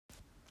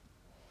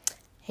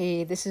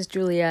Hey, this is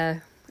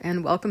Julia,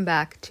 and welcome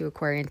back to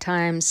Aquarian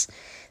Times.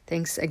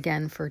 Thanks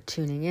again for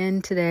tuning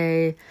in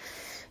today.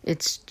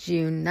 It's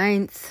June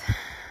 9th,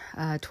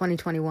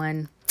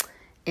 2021,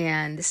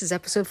 and this is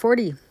episode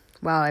 40.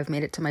 Wow, I've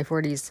made it to my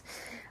 40s.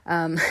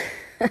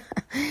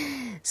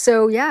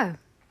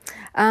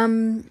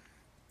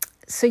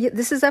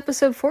 This is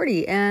episode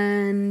 40,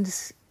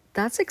 and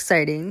that's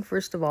exciting,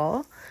 first of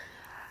all.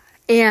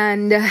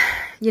 And,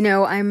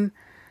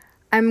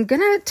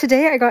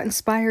 today I got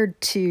inspired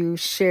to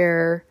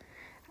share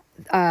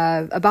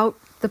about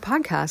the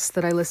podcasts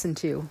that I listen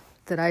to,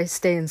 that I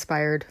stay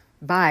inspired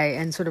by,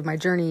 and sort of my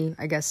journey,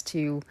 I guess,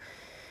 to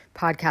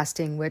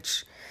podcasting,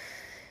 which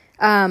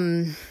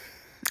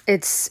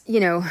it's,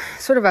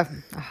 sort of a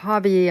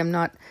hobby. I'm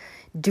not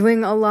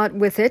doing a lot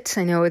with it.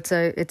 I know it's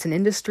an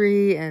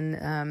industry,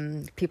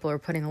 and people are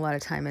putting a lot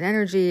of time and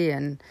energy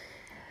and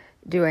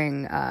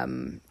doing,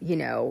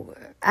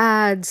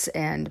 ads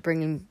and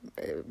bringing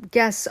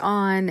guests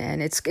on,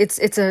 and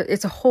it's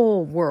a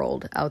whole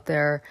world out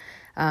there.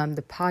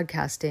 The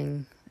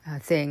podcasting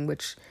thing,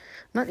 which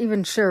I'm not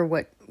even sure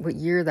what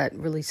year that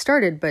really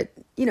started, but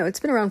it's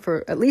been around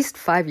for at least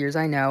 5 years.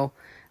 I know,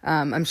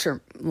 I'm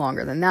sure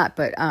longer than that,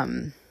 but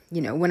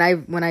when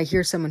I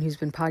hear someone who's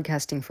been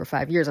podcasting for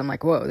 5 years, I'm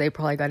like, whoa, they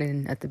probably got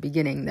in at the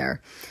beginning there.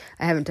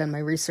 I haven't done my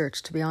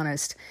research, to be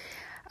honest.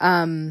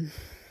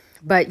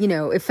 But,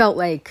 it felt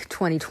like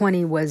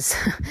 2020 was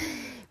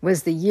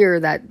the year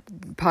that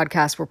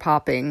podcasts were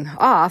popping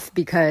off,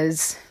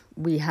 because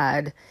we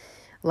had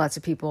lots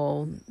of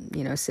people,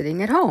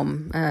 sitting at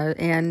home,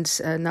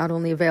 and not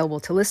only available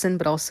to listen,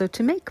 but also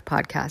to make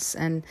podcasts.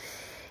 And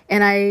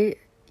I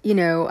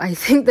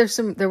think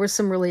there was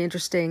some really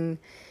interesting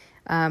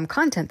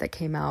content that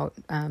came out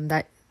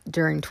that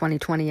during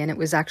 2020, and it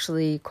was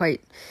actually quite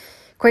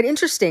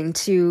interesting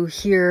to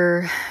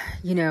hear,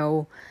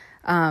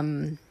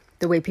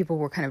 the way people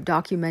were kind of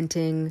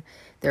documenting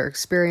their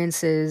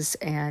experiences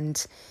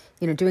and,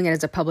 doing it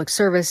as a public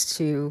service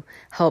to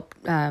help,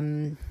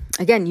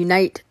 again,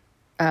 unite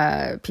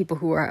people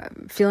who are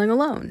feeling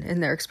alone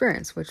in their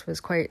experience, which was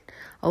quite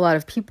a lot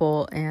of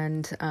people.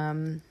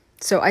 And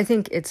so I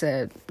think it's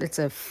a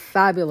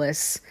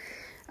fabulous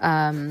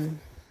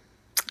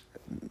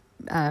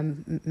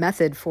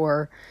method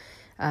for,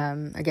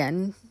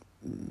 again,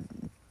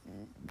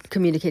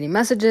 communicating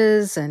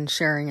messages and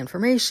sharing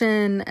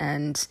information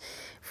and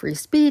free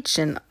speech,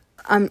 and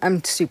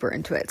I'm super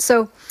into it.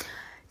 So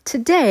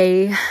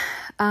today,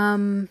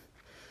 again,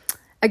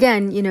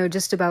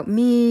 just about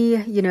me,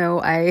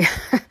 I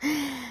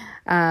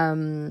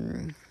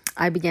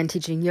I began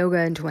teaching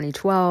yoga in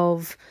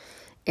 2012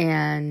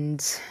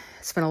 and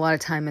spent a lot of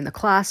time in the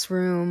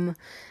classroom,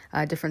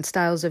 different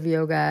styles of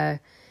yoga.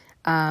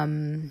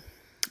 Then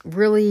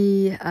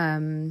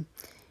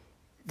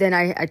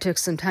I took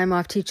some time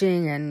off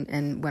teaching,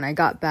 and when I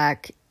got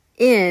back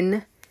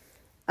in,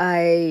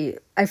 I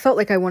felt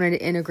like I wanted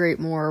to integrate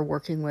more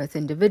working with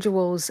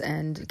individuals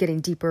and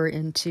getting deeper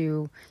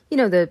into,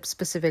 the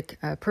specific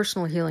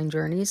personal healing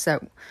journeys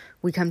that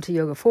we come to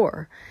yoga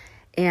for.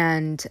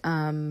 And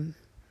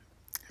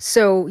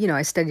so,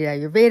 I studied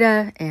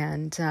Ayurveda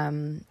and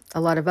a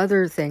lot of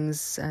other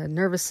things,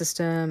 nervous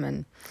system,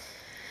 and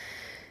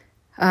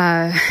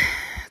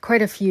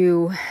quite a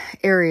few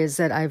areas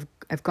that I've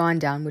gone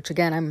down, which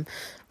again, I'm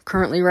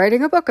currently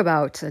writing a book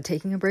about,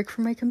 taking a break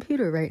from my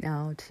computer right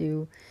now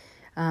to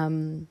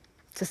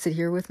sit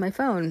here with my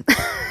phone.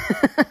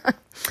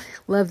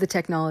 Love the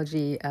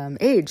technology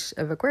age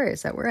of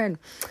Aquarius that we're in.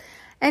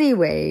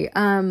 Anyway,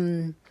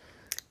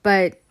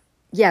 but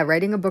yeah,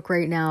 writing a book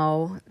right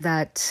now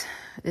that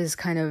is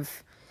kind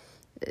of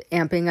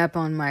amping up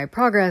on my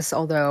progress,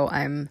 although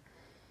I'm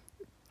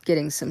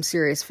getting some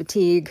serious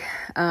fatigue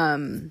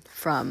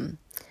from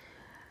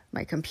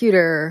my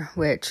computer,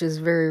 which is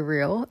very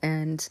real,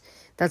 and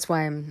that's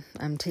why I'm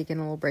taking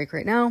a little break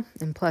right now.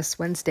 And plus,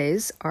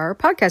 Wednesdays are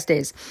podcast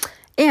days.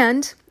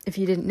 And if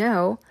you didn't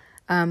know,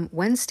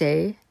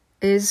 Wednesday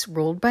is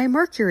ruled by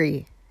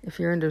Mercury, if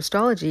you're into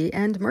astrology,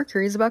 and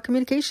Mercury is about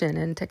communication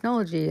and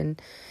technology,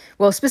 and,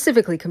 well,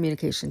 specifically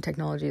communication.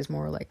 Technology is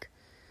more like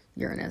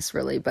Uranus,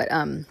 really. But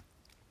in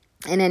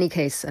any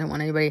case, I don't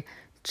want anybody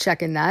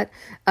checking that.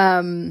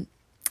 So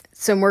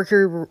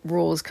Mercury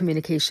rules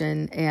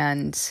communication,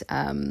 and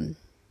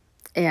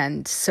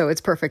so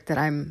it's perfect that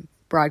I'm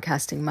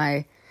broadcasting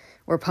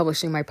or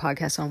publishing my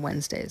podcast on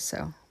Wednesdays.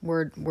 So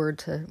word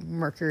to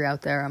Mercury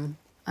out there.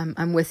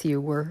 I'm with you.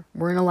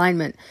 We're in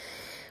alignment.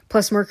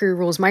 Plus Mercury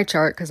rules my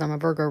chart because I'm a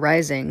Virgo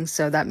rising.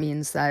 So that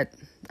means that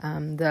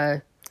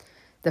the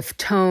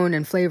tone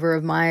and flavor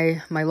of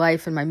my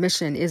life and my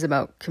mission is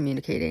about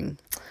communicating.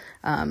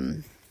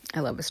 I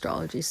love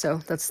astrology. So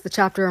that's the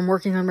chapter I'm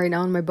working on right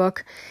now in my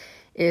book.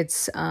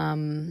 It's,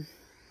 I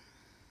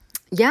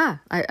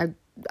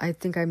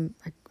think I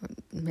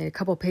made a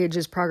couple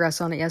pages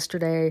progress on it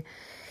yesterday,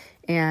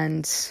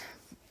 and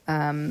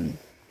I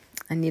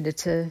needed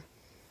to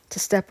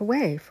step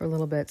away for a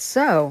little bit.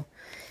 So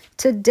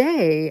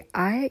today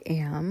I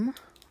am,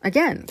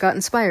 again, got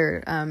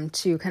inspired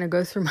to kind of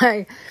go through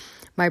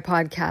my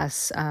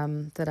podcasts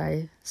that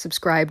I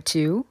subscribe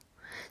to.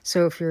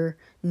 So if you're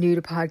new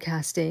to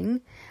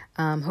podcasting,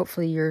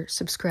 hopefully you're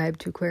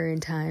subscribed to Aquarian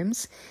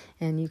Times,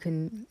 and you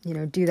can,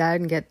 do that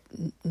and get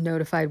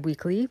notified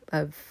weekly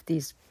of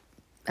these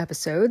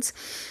episodes.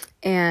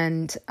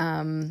 And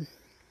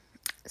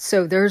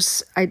so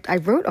I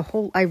wrote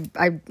I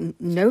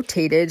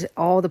notated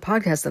all the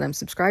podcasts that I'm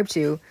subscribed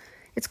to.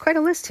 It's quite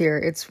a list here.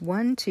 It's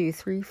 1, 2,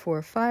 3,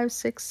 4, 5,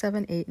 6,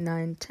 7, 8,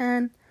 9,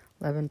 10,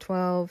 11,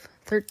 12,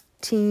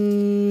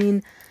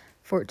 13,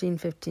 14,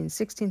 15,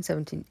 16,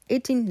 17,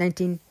 18,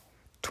 19,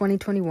 20,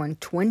 21,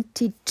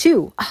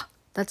 22.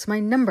 That's my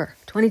number,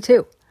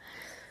 22.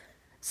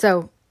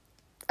 So,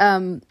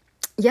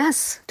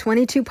 yes,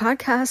 22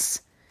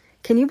 podcasts.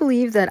 Can you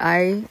believe that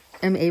I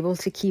am able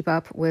to keep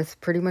up with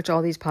pretty much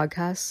all these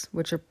podcasts,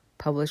 which are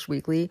published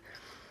weekly?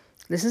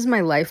 This is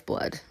my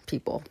lifeblood,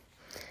 people,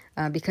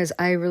 because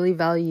I really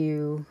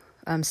value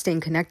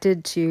staying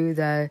connected to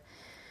the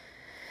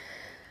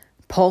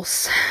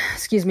pulse,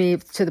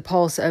 to the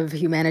pulse of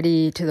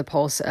humanity, to the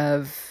pulse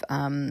of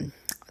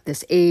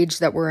this age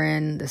that we're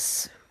in,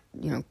 this,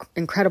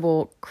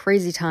 incredible,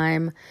 crazy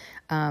time,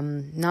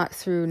 not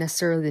through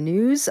necessarily the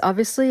news.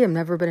 Obviously, I've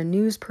never been a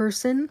news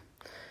person,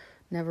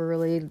 never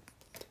really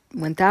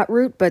went that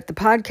route, but the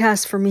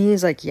podcast for me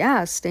is like,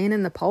 staying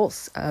in the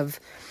pulse of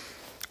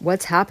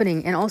what's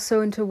happening and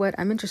also into what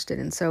I'm interested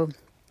in. So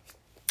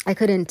I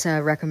couldn't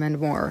recommend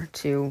more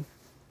to,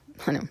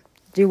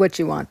 do what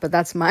you want, but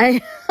that's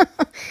my,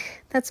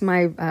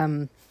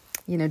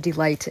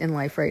 delight in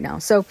life right now.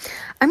 So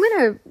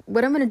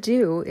what I'm going to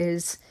do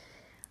is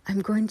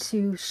I'm going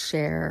to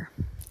share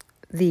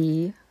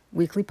the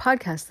weekly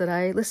podcast that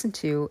I listen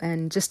to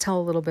and just tell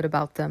a little bit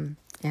about them.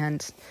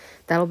 And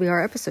that'll be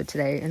our episode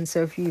today. And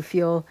so if you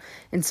feel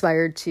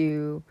inspired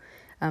to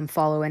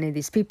follow any of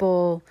these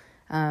people,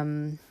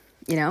 you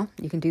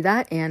can do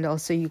that. And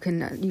also you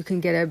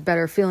can get a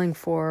better feeling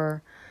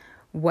for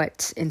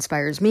what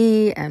inspires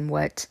me and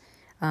what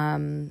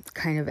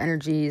kind of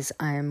energies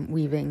I'm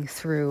weaving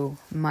through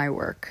my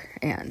work.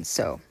 And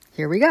so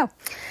here we go.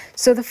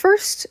 So the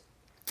first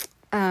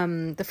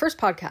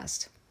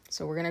podcast,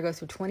 so we're going to go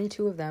through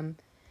 22 of them.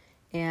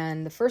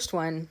 And the first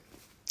one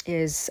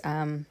is,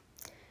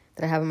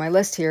 that I have on my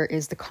list here,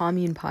 is the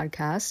Commune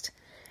podcast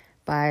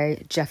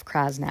by Jeff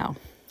Krasno.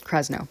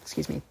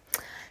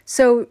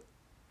 So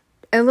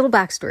a little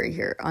backstory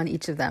here on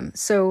each of them.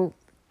 So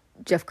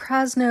Jeff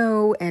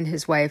Krasno and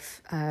his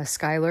wife,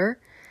 Skylar,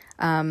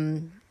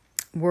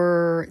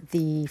 were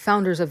the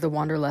founders of the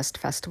Wanderlust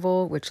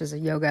Festival, which is a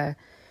yoga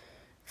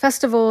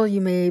festival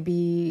you may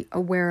be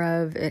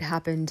aware of. It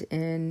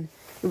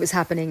was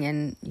happening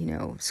in,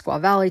 Squaw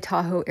Valley,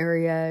 Tahoe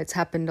area. It's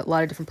happened a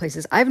lot of different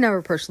places. I've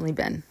never personally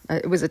been.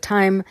 It was a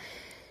time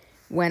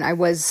when I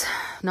was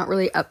not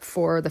really up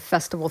for the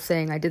festival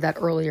thing. I did that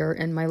earlier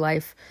in my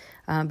life,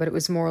 but it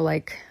was more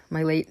like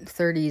my late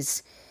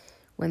 30s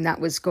when that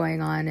was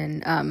going on.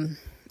 And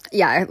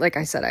like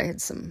I said, I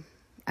had some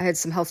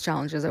health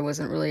challenges. I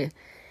wasn't really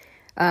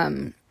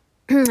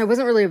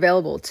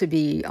available to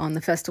be on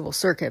the festival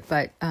circuit,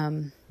 but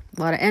a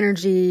lot of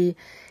energy,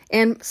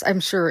 and I'm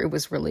sure it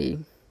was really,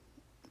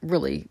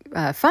 really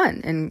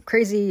fun and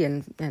crazy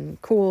and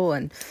cool.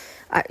 And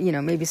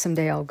maybe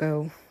someday I'll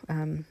go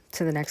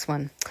to the next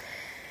one.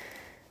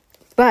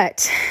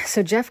 But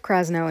so Jeff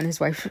Krasno and his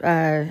wife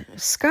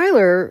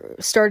Skylar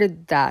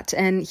started that,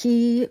 and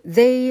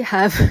they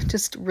have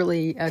just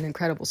really an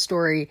incredible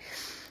story.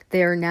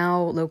 They are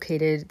now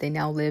they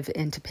now live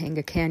in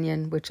Topanga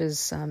Canyon, which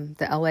is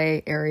the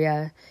LA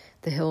area,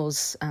 the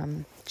hills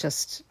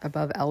just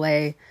above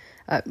LA.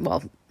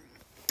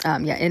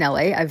 In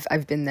LA.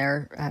 I've been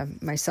there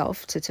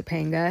myself, to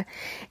Topanga,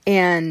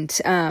 and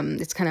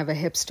it's kind of a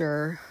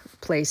hipster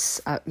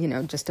place,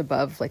 just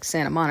above like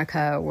Santa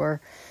Monica,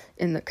 or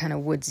in the kind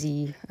of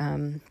woodsy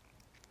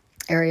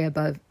area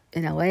above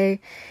in LA.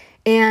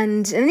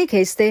 And in any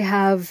case, they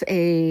have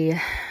a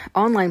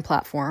online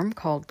platform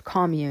called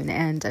Commune,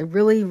 and I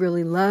really,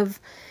 really love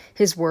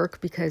his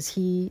work because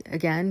he,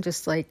 again,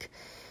 just like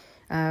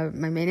my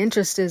main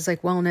interest is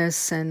like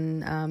wellness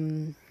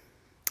and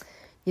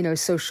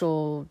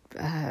social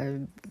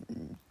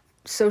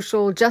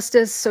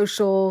justice,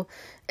 social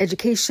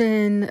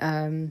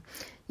education.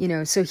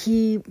 So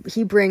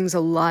he brings a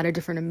lot of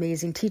different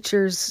amazing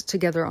teachers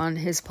together on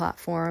his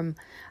platform.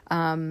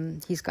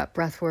 He's got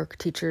breathwork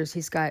teachers.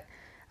 He's got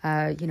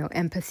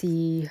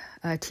empathy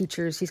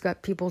teachers. He's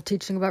got people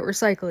teaching about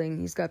recycling.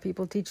 He's got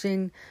people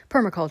teaching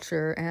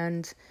permaculture,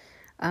 and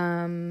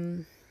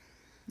oh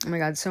my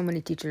God, so many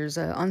teachers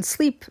on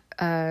sleep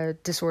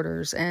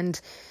disorders.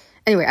 And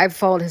anyway, I've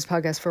followed his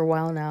podcast for a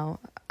while now.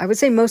 I would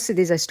say most of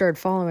these I started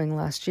following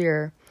last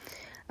year,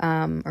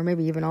 or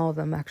maybe even all of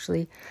them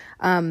actually.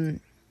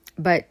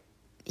 But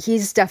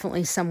he's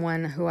definitely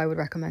someone who I would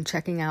recommend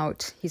checking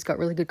out. He's got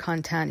really good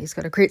content. He's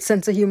got a great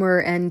sense of humor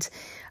and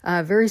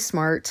very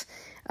smart.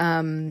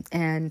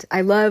 And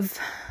I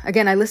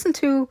listen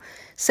to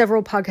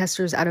several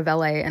podcasters out of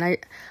LA, and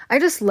I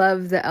just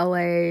love the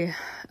LA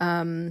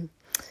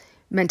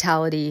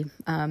mentality.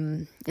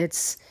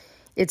 It's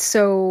it's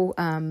so,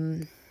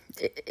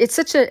 it's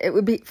such a, it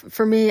would be,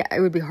 for me, it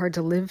would be hard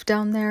to live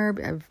down there.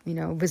 I've,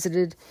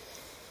 visited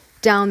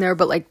down there,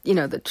 but like,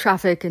 the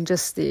traffic and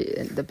just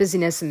the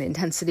busyness and the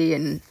intensity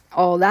and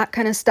all that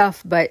kind of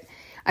stuff. But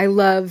I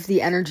love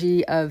the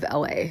energy of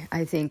LA.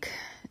 I think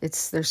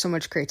there's so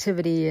much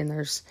creativity, and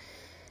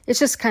it's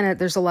just kind of,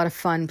 there's a lot of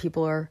fun.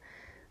 People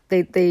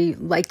they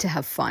like to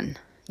have fun,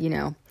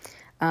 and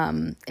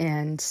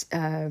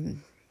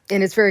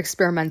it's very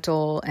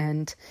experimental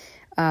and,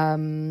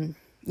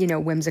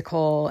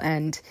 whimsical,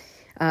 and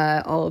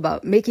all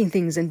about making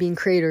things and being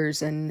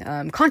creators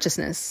and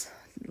consciousness.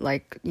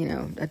 Like,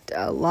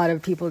 a lot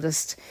of people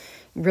just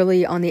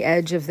really on the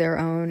edge of their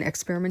own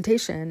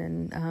experimentation,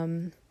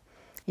 and,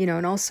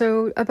 and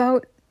also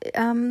about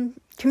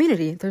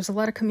community. There's a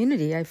lot of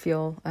community, I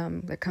feel,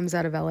 that comes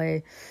out of LA.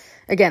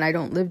 Again, I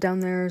don't live down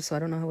there, so I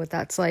don't know what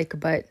that's like,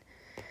 but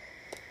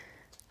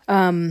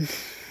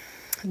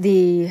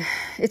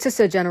it's just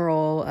a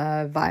general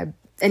vibe,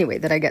 anyway,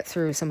 that I get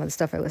through some of the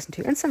stuff I listen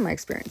to and some of my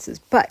experiences.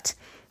 But,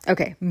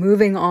 okay,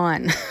 moving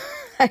on.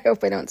 I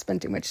hope I don't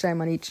spend too much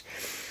time on each,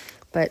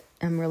 but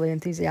I'm really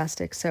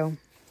enthusiastic, so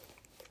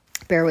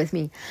bear with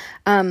me.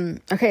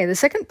 Okay, the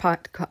second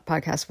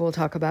podcast we'll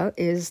talk about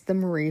is the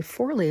Marie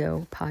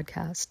Forleo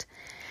podcast.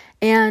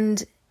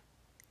 And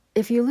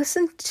if you're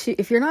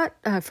not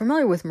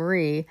familiar with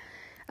Marie,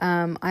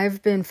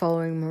 I've been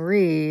following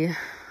Marie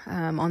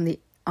on the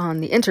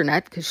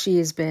internet, because she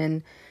has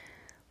been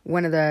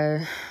one of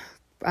the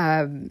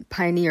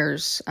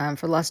pioneers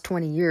for the last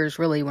 20 years,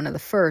 really one of the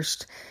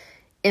first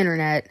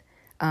internet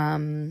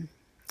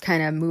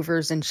kind of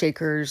movers and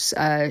shakers.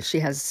 She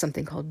has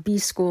something called B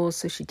School,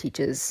 so she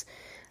teaches,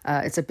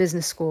 it's a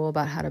business school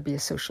about how to be a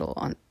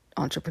social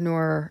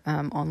entrepreneur,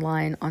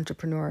 online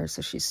entrepreneur.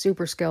 So she's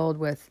super skilled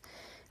with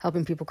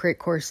helping people create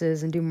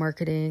courses and do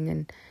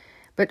marketing.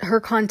 But her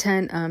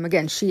content,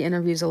 again, she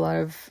interviews a lot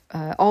of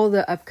all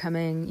the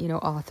upcoming,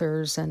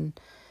 authors and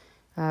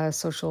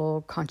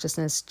social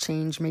consciousness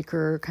change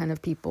maker kind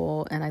of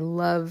people. And I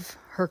love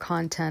her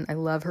content. I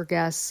love her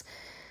guests.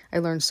 I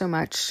learned so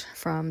much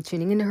from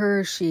tuning into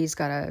her. She's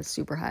got a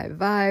super high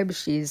vibe.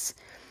 She's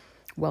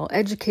well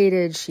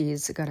educated.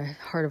 She's got a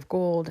heart of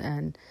gold.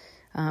 And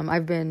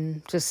I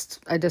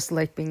just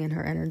like being in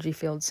her energy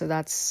field. So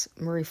that's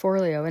Marie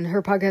Forleo. And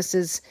her podcast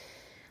is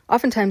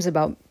oftentimes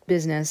about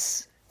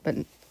business, but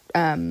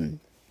not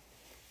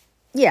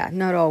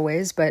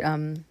always. But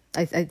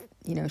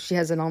she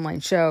has an online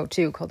show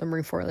too called the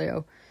Marie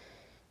Forleo. I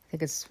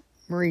think it's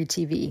Marie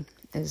TV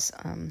is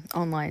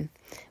online,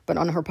 but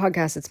on her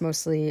podcast it's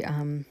mostly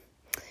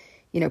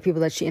people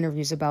that she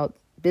interviews about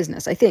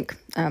business. I think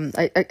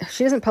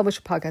she doesn't publish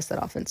a podcast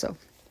that often. So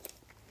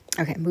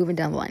okay, moving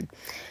down the line.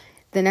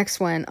 The next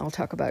one I'll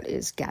talk about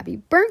is Gabby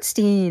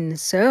Bernstein.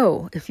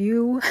 So if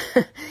you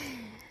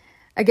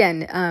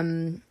again,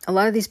 a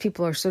lot of these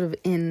people are sort of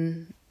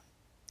in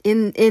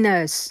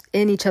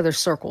each other's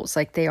circles,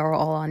 like they are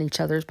all on each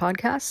other's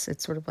podcasts.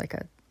 It's sort of like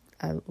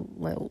a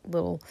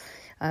little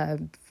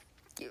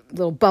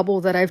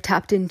bubble that I've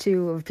tapped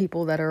into of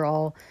people that are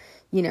all,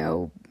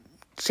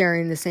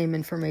 sharing the same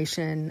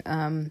information,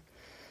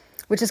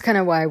 which is kind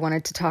of why I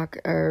wanted to talk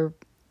or,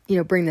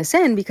 bring this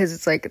in, because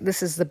it's like,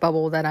 this is the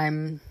bubble that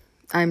I'm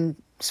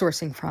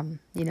sourcing from,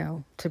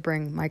 to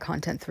bring my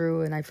content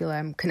through, and I feel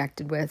I'm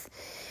connected with.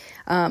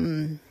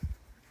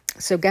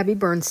 So Gabby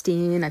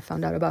Bernstein, I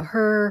found out about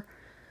her,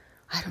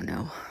 I don't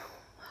know,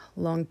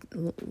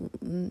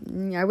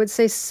 I would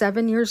say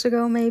 7 years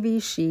ago, maybe.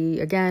 She,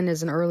 again,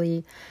 is an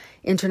early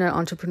internet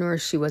entrepreneur.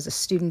 She was a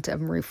student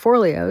of Marie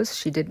Forleo's.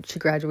 She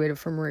graduated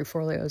from Marie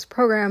Forleo's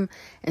program,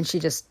 and she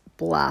just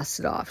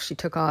blasted off. She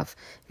took off.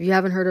 If you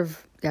haven't heard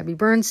of Gabby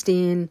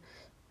Bernstein,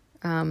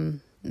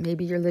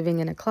 maybe you're living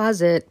in a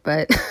closet,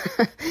 but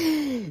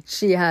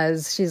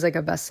she's like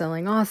a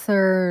best-selling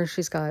author.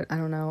 She's got,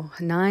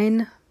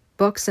 9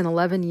 books in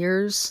 11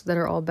 years that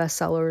are all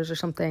bestsellers or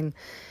something.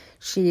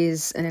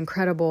 She's an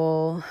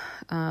incredible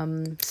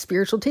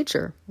spiritual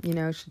teacher.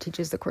 She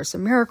teaches the Course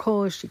in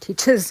Miracles. She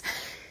teaches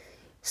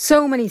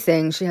so many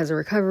things. She has a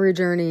recovery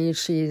journey.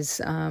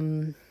 She's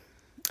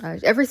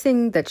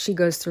everything that she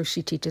goes through,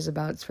 she teaches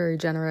about. It's very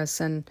generous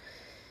and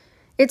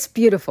it's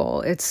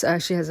beautiful. It's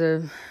she has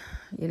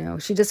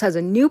she just has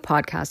a new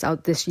podcast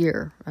out this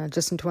year,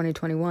 just in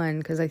 2021,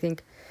 because I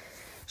think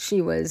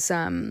she was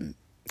kind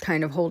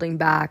of holding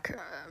back.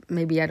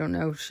 Maybe, I don't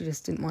know, she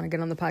just didn't want to get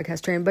on the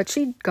podcast train, but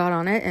she got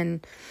on it,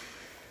 and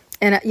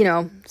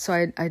so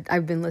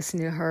I've been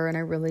listening to her, and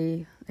I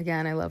really,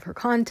 again, I love her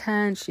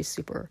content. She's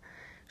super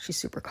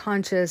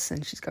conscious,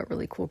 and she's got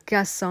really cool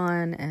guests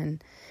on,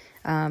 and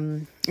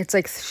it's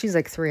like she's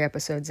like 3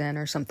 episodes in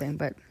or something,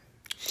 but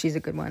she's a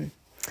good one.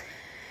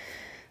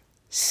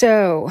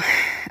 So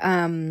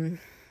the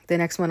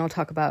next one I'll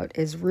talk about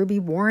is Ruby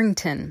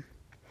Warrington,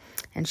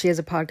 and she has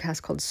a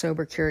podcast called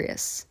Sober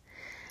Curious.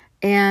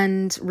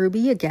 And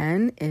Ruby,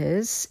 again,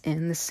 is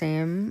in the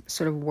same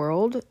sort of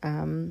world,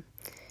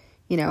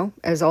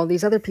 as all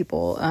these other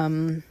people.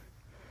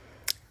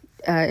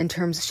 In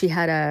terms, she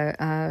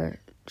had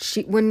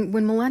when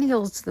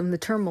millennials, the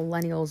term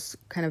millennials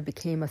kind of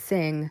became a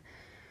thing,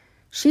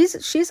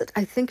 she's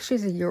I think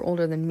she's a year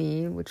older than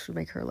me, which would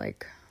make her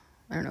like,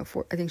 I don't know,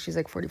 I think she's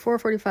like 44,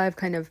 45,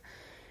 kind of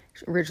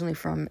originally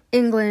from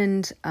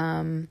England.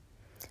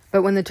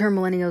 But when the term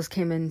millennials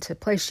came into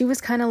play, she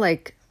was kind of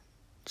like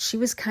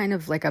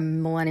a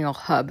millennial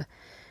hub.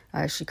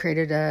 She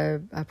created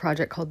a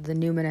project called The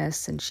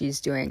Numinous, and she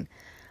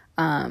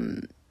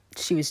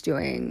was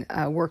doing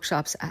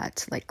workshops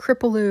at like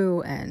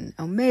Kripalu and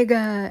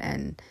Omega,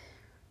 and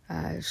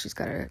she's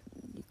got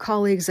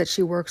colleagues that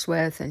she works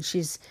with, and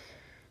she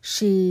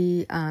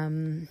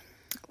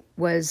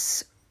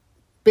was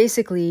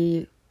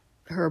basically,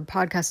 her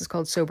podcast is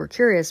called Sober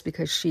Curious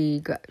because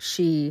she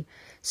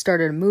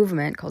started a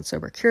movement called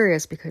Sober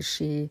Curious because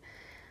she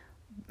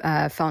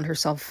found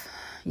herself,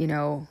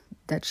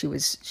 that she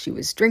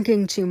was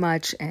drinking too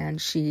much,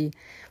 and she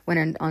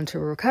went onto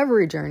a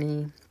recovery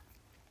journey,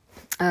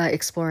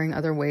 exploring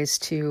other ways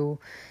to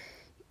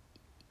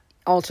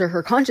alter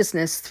her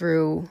consciousness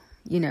through,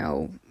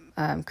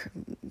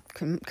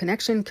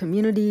 connection,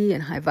 community,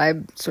 and high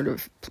vibe sort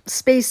of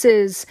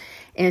spaces.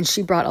 And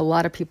she brought a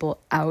lot of people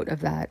out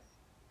of that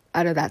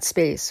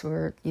space,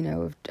 or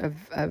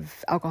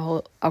of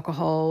alcohol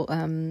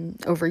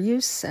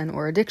overuse and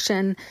or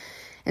addiction.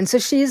 And so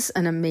she's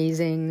an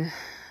amazing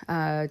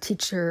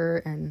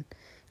teacher and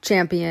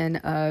champion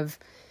of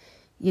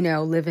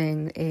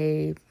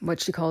living what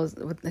she calls,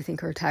 what I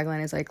think her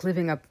tagline is like,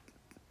 living a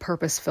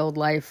purpose-filled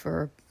life,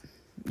 or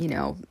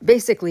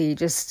basically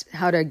just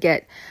how to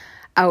get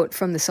out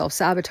from the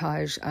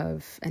self-sabotage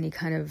of any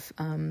kind of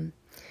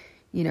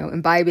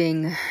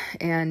imbibing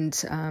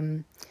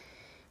and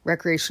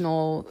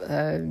recreational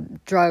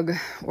drug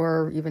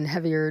or even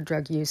heavier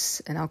drug use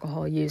and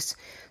alcohol use,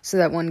 so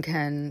that one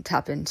can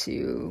tap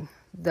into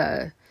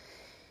a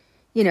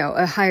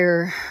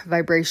higher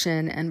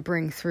vibration and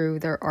bring through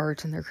their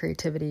art and their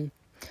creativity.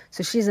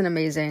 So she's an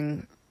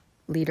amazing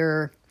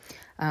leader.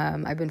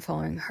 I've been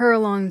following her a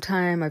long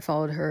time. I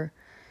followed her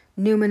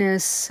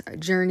Numinous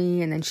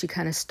journey, and then she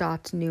kind of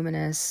stopped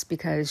Numinous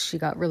because she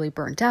got really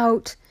burnt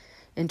out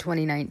in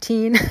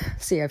 2019.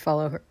 See, I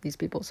follow these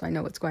people, so I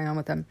know what's going on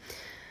with them.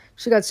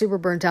 She got super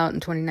burnt out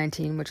in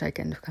 2019, which I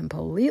can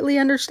completely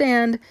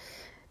understand.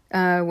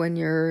 When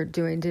you're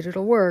doing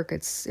digital work,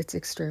 it's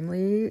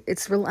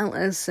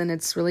relentless, and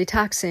it's really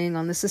taxing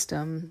on the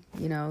system,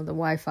 the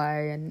Wi-Fi,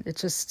 and it's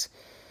just,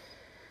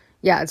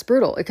 it's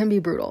brutal. It can be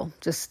brutal.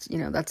 Just,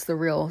 that's the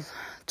real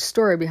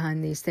story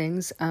behind these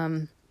things.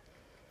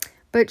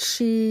 But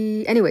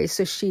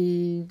so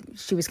she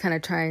was kind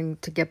of trying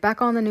to get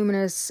back on the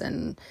Numinous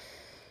and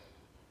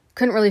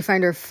couldn't really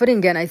find her footing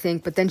again, I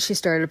think. But then she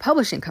started a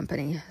publishing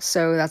company.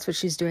 So that's what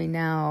she's doing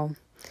now.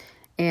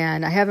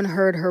 And I haven't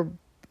heard her,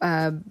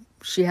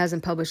 she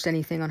hasn't published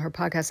anything on her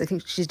podcast. I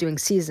think she's doing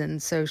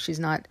seasons, so she's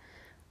not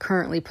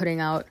currently putting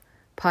out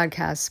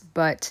podcasts.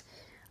 But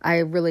I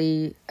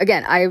really,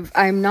 again,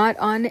 I've not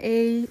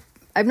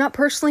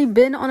personally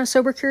been on a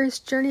Sober Curious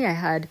journey. I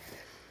had,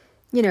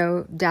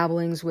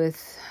 dabblings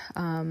with,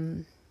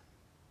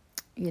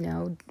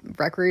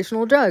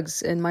 recreational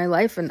drugs in my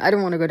life. And I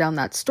don't want to go down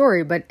that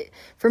story, but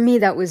for me,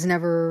 that was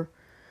never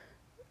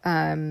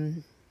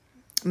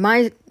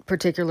my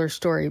particular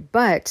story.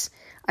 But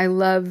I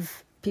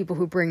love people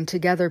who bring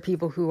together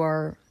people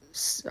who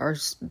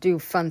do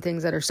fun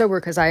things that are sober,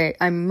 because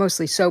I'm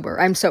mostly sober.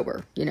 I'm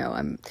sober,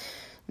 I'm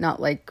not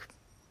like,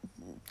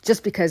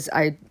 just because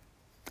I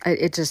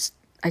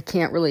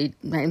can't really,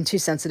 I'm too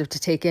sensitive to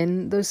take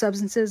in those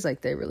substances.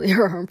 Like, they really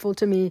are harmful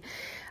to me.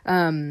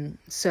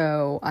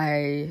 So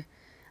I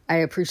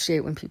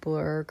appreciate when people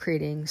are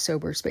creating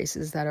sober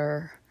spaces that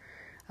are,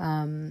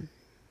 fun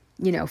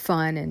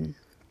and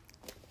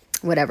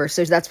whatever.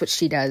 So that's what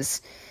she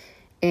does.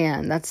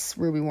 And that's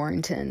Ruby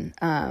Warrington.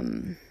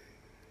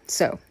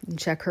 So you can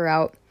check her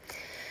out.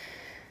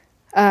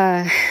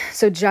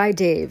 So Jai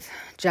Dave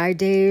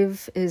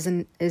is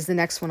the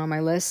next one on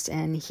my list,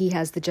 and he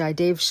has the Jai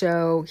Dave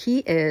Show. He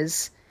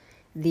is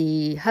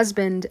the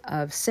husband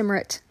of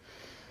Simrit,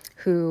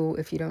 who,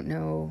 if you don't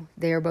know,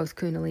 they are both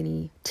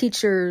Kundalini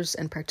teachers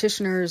and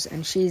practitioners,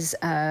 and she's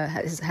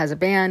has a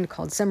band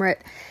called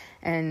Simrit,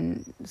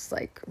 and it's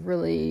like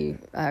really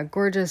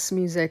gorgeous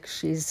music.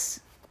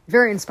 She's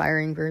very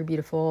inspiring, very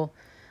beautiful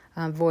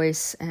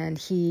voice, and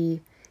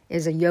he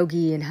is a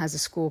yogi and has a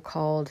school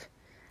called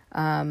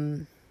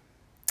oh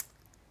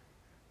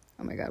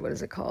my God, what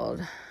is it called?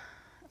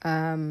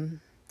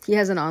 He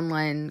has an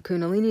online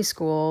Kundalini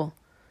school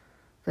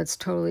that's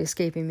totally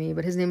escaping me,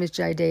 but his name is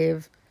Jai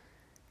Dave,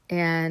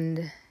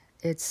 and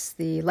it's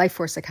the Life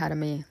Force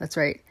Academy. That's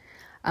right.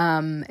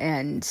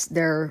 And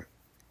they're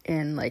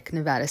in like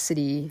Nevada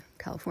City,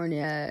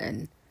 California.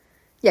 And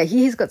yeah,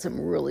 he's got some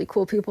really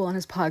cool people on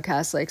his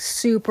podcast, like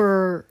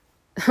super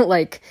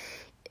like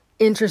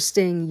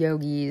interesting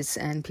yogis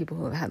and people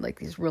who have had like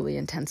these really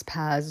intense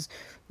paths,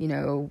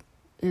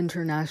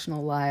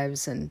 international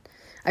lives. And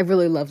I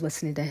really love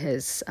listening to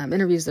his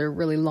interviews. They're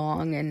really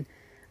long and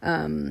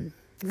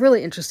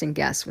really interesting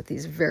guests with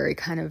these very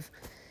kind of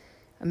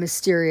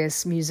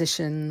mysterious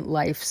musician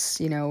lives,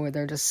 where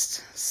they're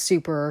just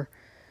super,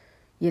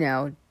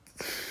 in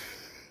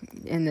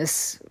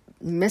this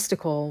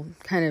mystical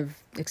kind of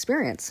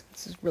experience.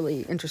 This is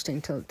really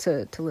interesting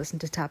to listen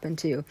to, tap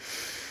into.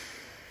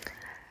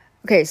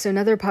 Okay, so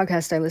another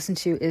podcast I listen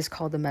to is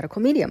called The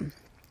Medical Medium.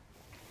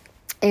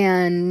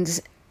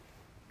 And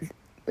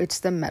it's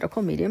the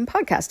Medical Medium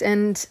podcast.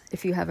 And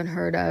if you haven't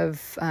heard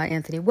of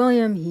Anthony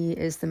William, he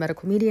is the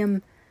Medical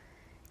Medium,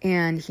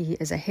 and he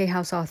is a Hay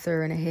House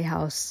author and a Hay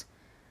House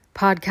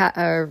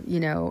podcast,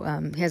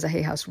 he has a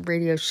Hay House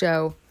radio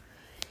show.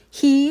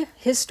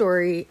 His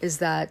story is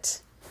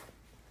that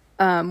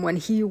when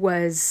he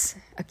was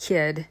a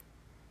kid,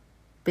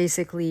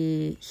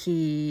 basically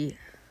he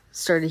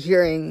started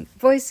hearing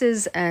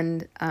voices,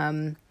 and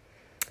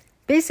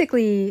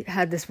basically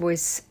had this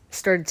voice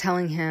started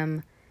telling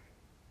him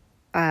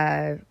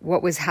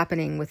what was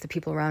happening with the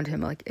people around him,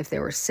 like if they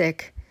were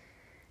sick,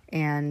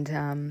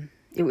 and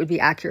it would be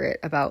accurate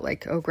about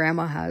like, oh,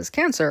 grandma has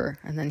cancer,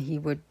 and then he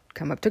would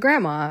come up to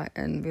grandma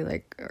and be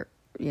like,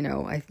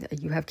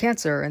 you have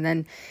cancer, and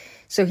then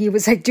so he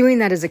was like doing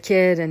that as a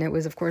kid, and it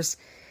was of course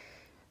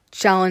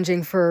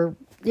challenging for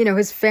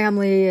his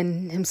family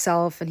and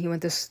himself, and he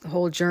went this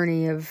whole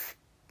journey of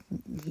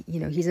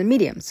he's a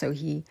medium, so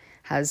he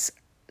has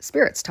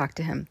spirits talk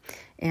to him,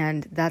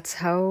 and that's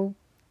how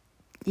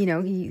he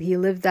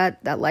lived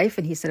that life.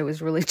 And he said it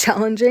was really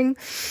challenging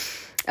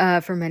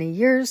for many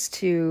years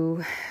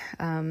to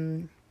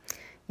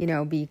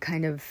be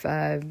kind of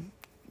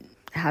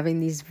having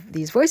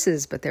these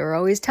voices, but they were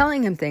always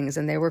telling him things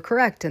and they were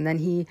correct. And then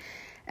he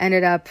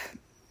ended up,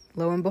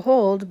 lo and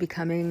behold,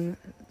 becoming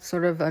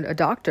sort of a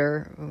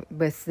doctor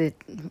with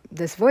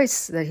this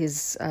voice that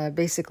he's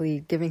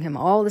basically giving him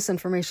all this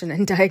information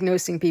and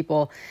diagnosing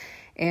people.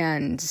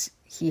 And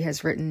he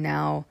has written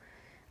now,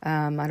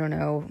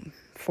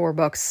 4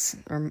 books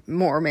or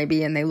more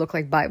maybe, and they look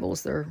like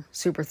Bibles. They're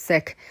super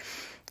thick.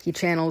 He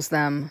channels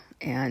them,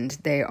 and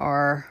they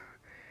are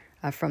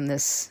from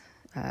this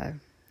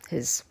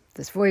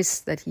voice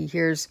that he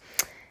hears.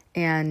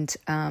 And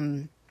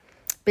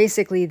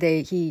basically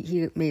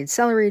he made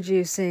celery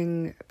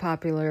juicing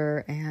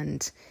popular,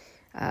 and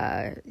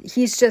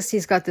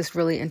he's got this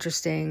really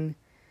interesting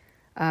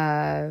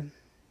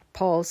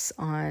pulse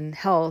on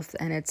health,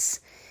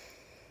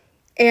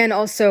 and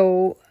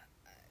also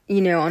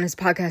on his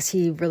podcast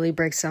he really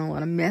breaks down a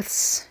lot of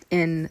myths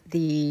in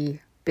the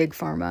big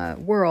pharma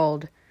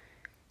world.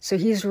 So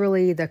he's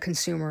really the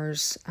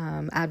consumer's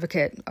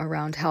advocate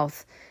around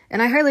health, and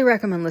I highly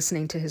recommend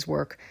listening to his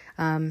work.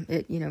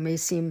 It may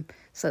seem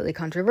slightly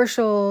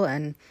controversial,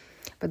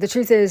 but the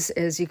truth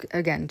is you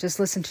again just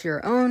listen to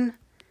your own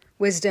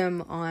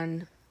wisdom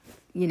on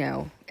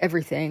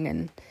everything,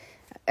 and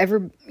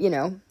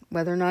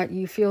whether or not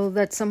you feel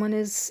that someone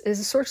is a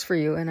source for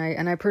you. And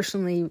I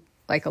personally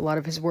like a lot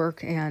of his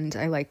work, and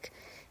I like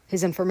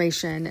his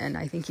information, and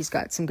I think he's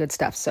got some good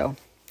stuff. So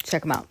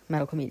check him out,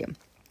 Medical Medium.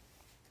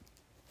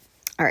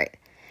 All right.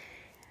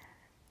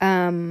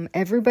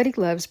 Everybody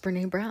loves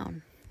Brene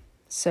Brown.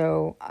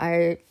 So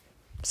I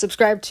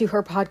subscribe to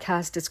her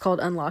podcast. It's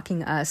called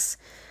Unlocking Us.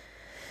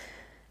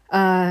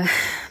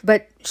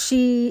 But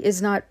she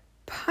is not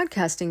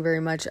podcasting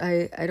very much.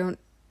 I don't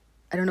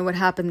know what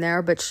happened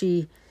there, but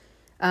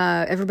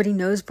everybody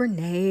knows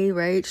Brene,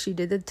 right? She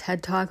did the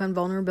TED Talk on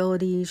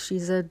vulnerability.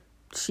 She's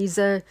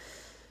a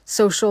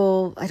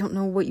social, I don't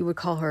know what you would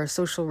call her, a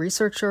social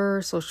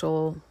researcher,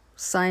 social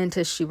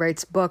scientist. She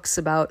writes books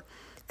about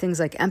things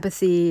like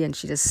empathy, and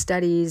she does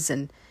studies,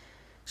 and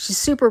she's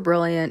super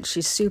brilliant.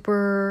 She's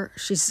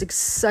like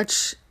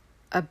such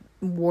a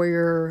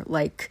warrior,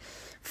 like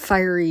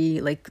fiery,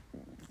 like,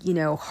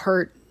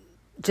 heart,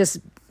 just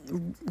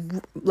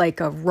like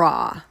a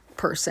raw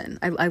person.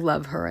 I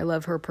love her. I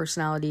love her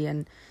personality,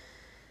 and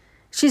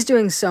she's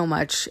doing so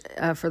much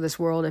for this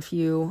world. If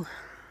you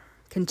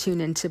can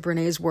tune into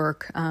Brene's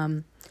work,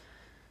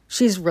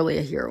 she's really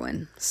a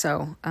heroine.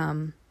 So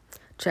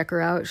check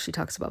her out. She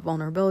talks about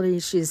vulnerability.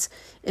 She's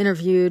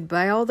interviewed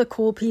by all the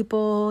cool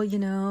people, you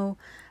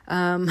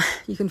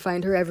can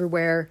find her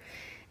everywhere.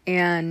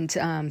 And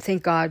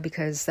thank God,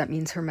 because that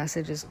means her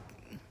message is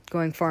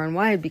going far and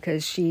wide,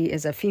 because she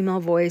is a female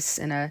voice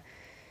in a,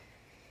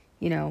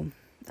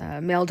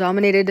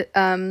 male-dominated,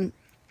 in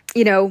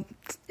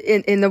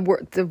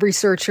the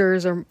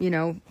researchers are,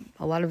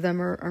 a lot of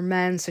them are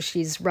men. So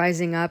she's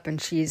rising up,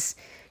 and she's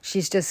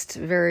just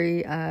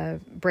very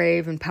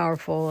brave and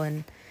powerful,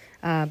 and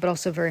but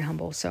also very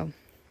humble. So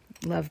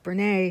love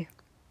Brene.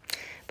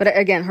 But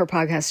again, her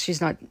podcast,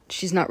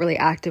 she's not really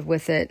active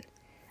with it.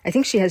 I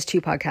think she has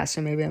 2 podcasts,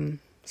 so maybe I'm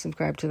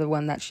subscribed to the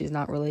one that she's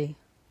not really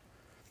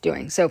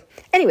doing. So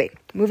anyway,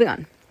 moving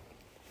on.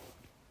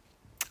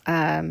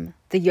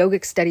 The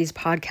Yogic Studies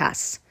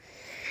podcasts.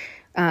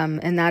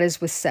 And that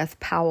is with Seth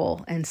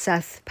Powell. And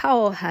Seth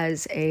Powell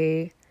has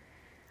an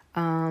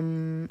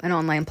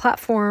online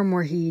platform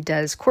where he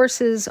does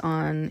courses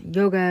on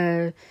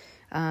yoga.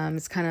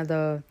 It's kind of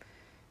the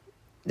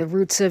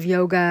roots of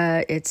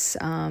yoga. It's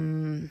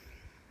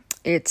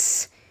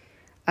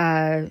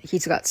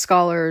He's got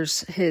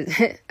scholars.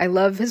 I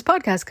love his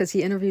podcast because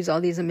he interviews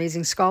all these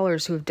amazing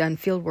scholars who have done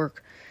fieldwork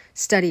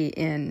study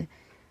in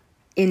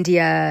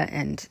India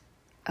and,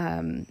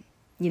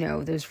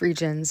 those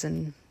regions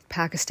and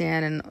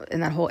Pakistan and in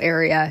that whole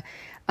area.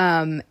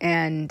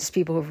 And just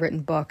people who've written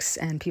books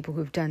and people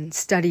who've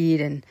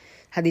studied and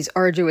had these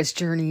arduous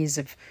journeys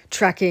of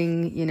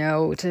trekking,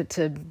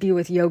 to be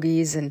with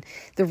yogis and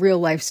the real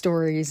life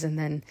stories, and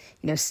then,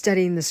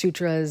 studying the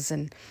sutras.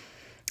 And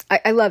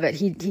I love it.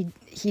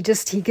 He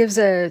gives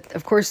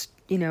of course,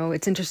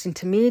 it's interesting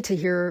to me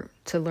to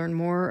learn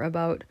more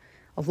about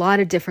a lot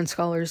of different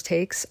scholars'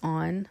 takes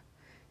on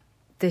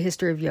the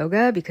history of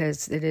yoga,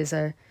 because it is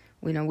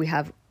we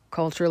have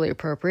culturally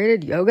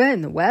appropriated yoga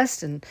in the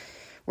West, and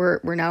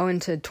we're now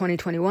into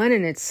 2021,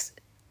 and it's,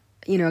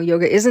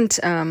 yoga isn't,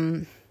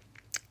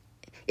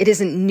 it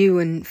isn't new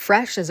and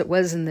fresh as it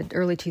was in the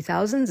early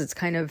 2000s. It's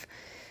kind of,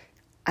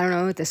 I don't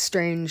know, this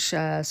strange,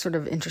 sort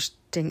of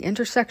interesting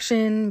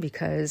intersection,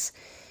 because,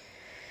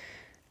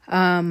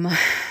 it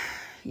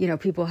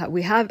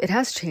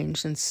has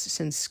changed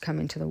since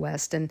coming to the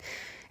West. And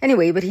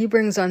anyway, but he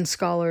brings on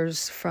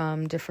scholars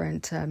from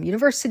different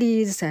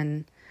universities,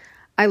 and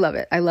I love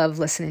it. I love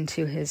listening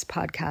to his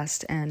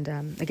podcast. And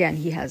again,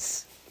 he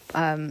has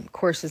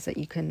courses that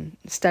you can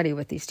study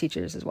with these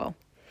teachers as well.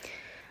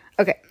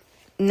 Okay,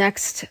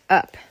 next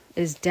up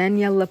is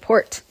Danielle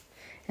Laporte,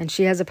 and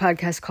she has a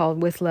podcast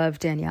called With Love,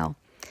 Danielle.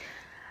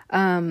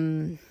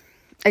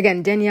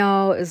 Again,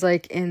 Danielle is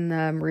like in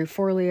the Marie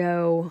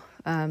Forleo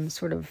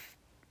sort of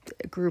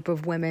group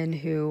of women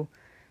who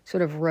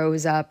sort of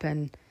rose up,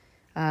 and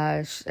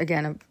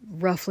again,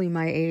 roughly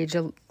my age,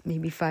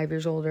 maybe 5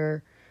 years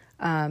older.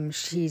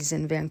 She's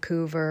in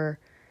Vancouver.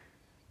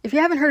 If you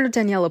haven't heard of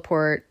Danielle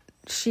Laporte,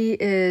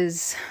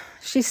 she's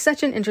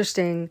such an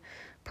interesting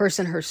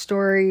person. Her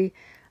story,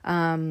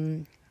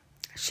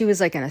 she was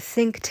like in a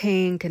think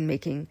tank and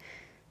making,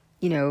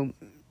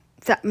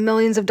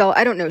 millions of dollars.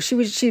 I don't know.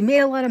 She made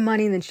a lot of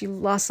money, and then she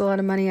lost a lot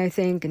of money, I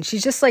think. And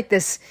she's just like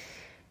this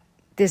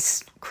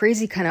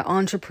crazy kind of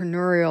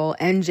entrepreneurial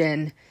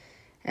engine.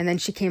 And then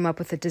she came up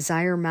with a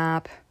Desire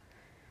Map,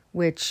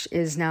 which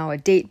is now a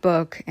date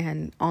book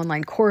and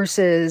online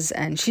courses.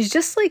 And she's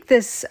just like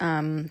this,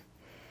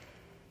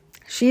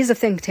 she's a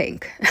think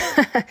tank,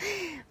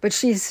 but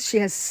she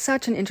has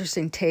such an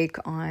interesting take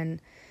on,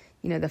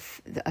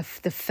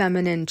 the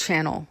feminine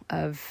channel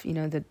of,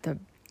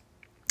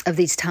 of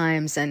these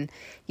times, and,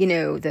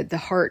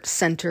 the heart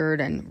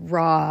centered and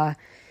raw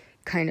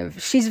kind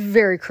of, she's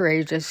very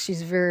courageous.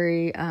 She's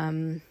very,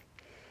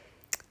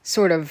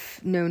 sort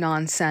of no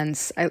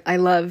nonsense. I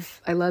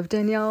love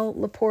Danielle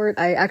Laporte.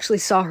 I actually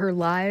saw her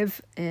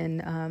live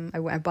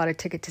I bought a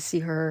ticket to see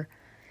her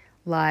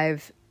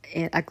live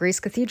at Grace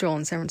Cathedral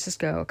in San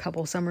Francisco a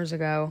couple summers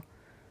ago,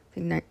 I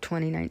think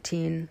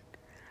 2019.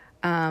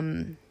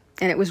 And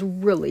it was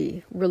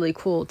really, really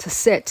cool to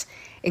sit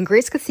in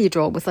Grace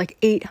Cathedral with like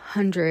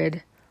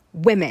 800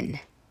 women.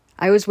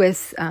 I was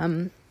with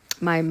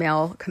my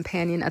male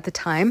companion at the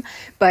time,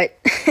 but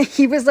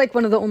he was like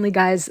one of the only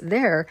guys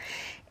there.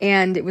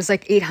 And it was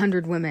like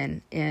 800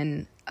 women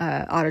in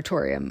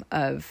auditorium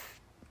of,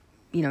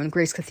 in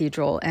Grace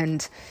Cathedral.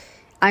 And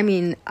I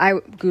mean,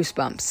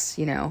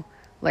 goosebumps,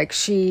 like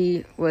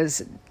she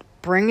was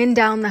bringing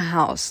down the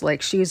house.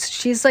 Like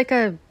she's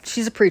a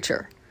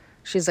preacher.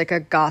 She's like a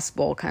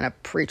gospel kind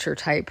of preacher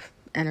type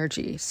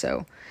energy.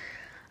 So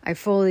I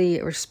fully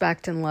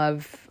respect and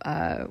love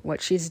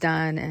what she's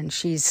done. And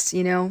she's,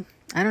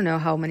 I don't know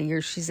how many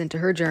years she's into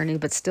her journey,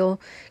 but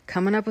still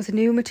coming up with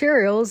new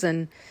materials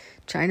and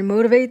trying to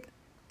motivate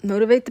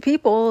the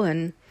people.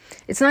 And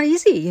it's not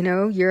easy,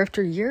 year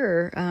after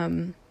year.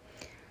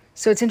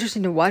 So it's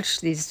interesting to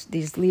watch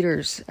these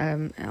leaders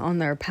on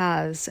their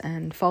paths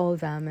and follow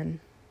them,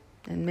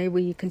 and may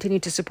we continue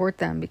to support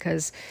them,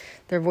 because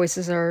their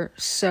voices are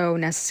so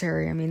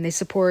necessary. I mean, they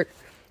support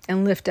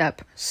and lift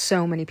up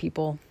so many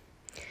people.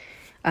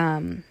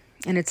 And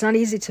it's not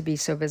easy to be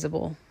so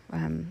visible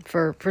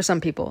for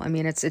some people. I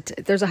mean,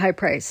 there's a high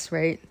price,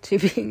 right, to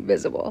being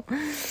visible,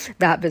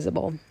 that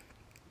visible.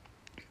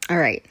 All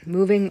right,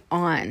 moving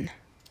on.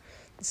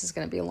 This is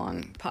going to be a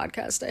long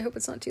podcast. I hope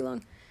it's not too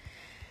long.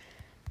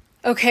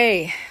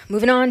 Okay,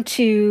 moving on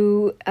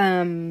to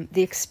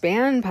the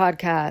Expand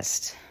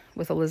podcast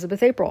with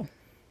Elizabeth April.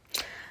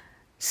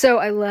 So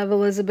I love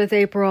Elizabeth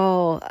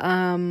April.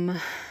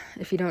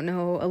 If you don't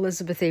know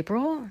Elizabeth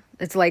April,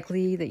 it's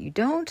likely that you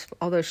don't,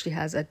 although she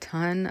has a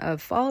ton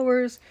of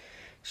followers.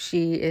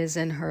 She is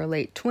in her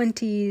late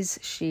 20s.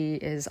 She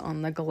is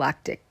on the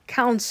Galactic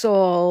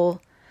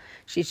Council.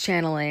 She's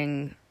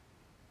channeling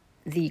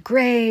the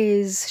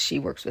Greys. She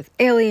works with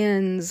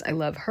aliens. I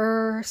love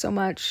her so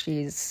much.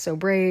 She's so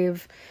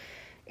brave.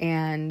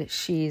 And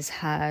she's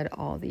had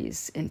all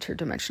these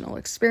interdimensional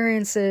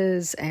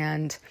experiences,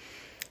 and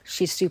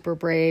she's super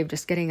brave,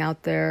 just getting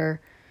out there.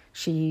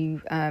 She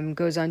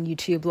goes on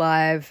YouTube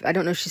Live. I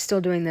don't know if she's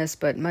still doing this,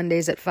 but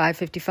Mondays at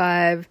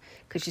 5:55,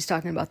 because she's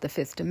talking about the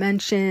fifth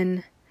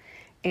dimension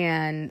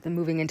and the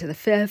moving into the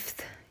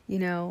fifth,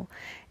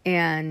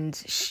 and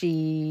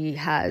she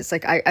has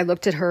like, I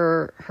looked at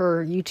her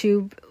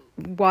YouTube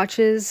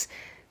watches.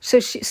 So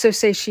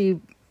say she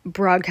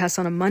broadcasts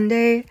on a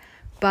Monday,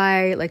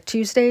 by like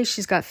Tuesday,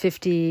 she's got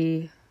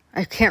 50,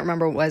 I can't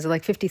remember what it was,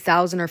 like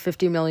 50,000 or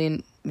 50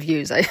 million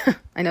views. I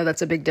know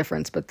that's a big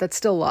difference, but that's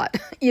still a lot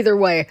either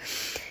way.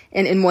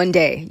 And in one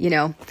day,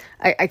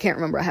 I can't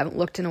remember. I haven't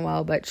looked in a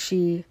while, but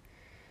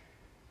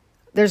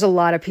there's a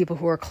lot of people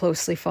who are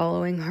closely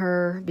following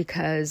her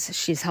because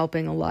she's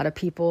helping a lot of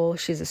people.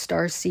 She's a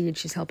star seed.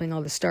 She's helping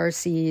all the star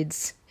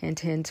seeds,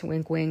 hint, hint,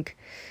 wink, wink.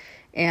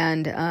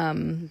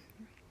 And,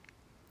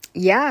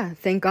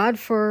 thank God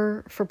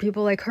for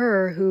people like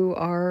her who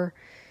are,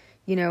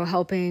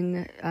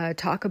 helping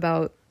talk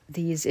about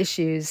these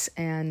issues.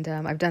 And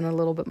I've done a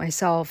little bit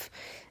myself,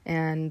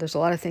 and there's a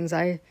lot of things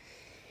I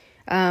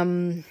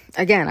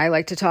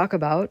like to talk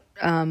about,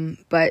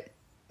 but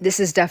this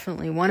is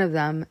definitely one of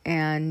them.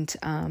 And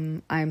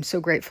I'm so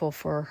grateful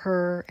for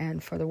her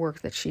and for the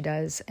work that she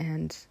does.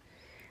 And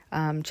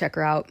check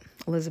her out,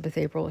 Elizabeth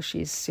April.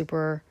 She's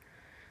super,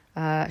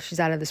 she's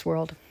out of this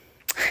world.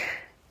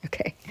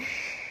 Okay.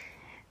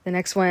 The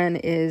next one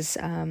is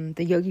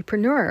The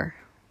Yogipreneur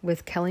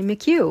with Kelly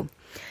McHugh.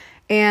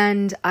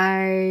 And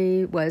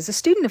I was a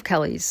student of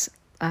Kelly's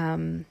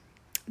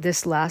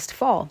this last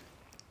fall.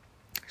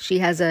 She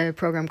has a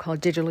program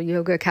called Digital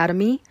Yoga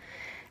Academy.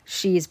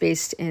 She's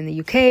based in the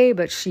UK,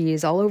 but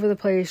she's all over the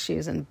place. She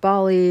was in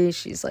Bali.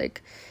 She's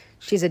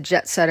a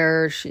jet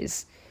setter.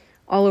 She's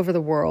all over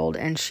the world.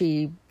 And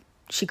she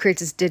creates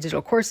these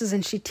digital courses,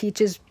 and she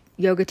teaches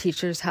yoga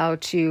teachers how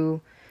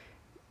to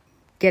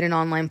get an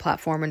online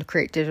platform and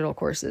create digital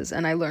courses.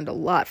 And I learned a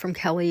lot from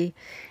Kelly,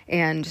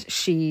 and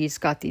she's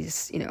got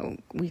these,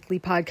 weekly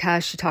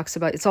podcasts. She talks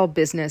about, it's all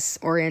business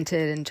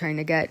oriented and trying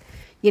to get,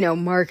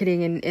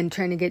 marketing and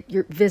trying to get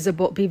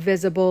be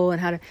visible and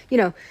how to,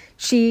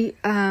 she,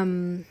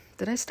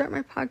 did I start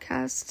my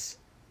podcast?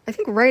 I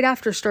think right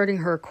after starting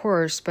her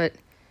course, but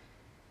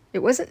it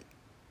wasn't,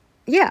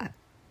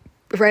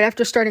 right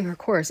after starting her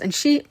course. And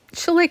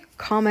she'll like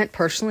comment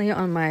personally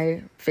on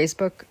my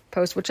Facebook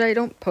post, which I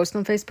don't post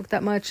on Facebook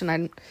that much. And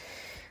I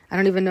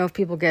don't even know if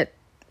people get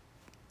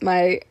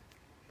my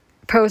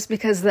post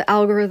because the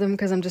algorithm,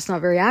 because I'm just not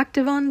very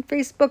active on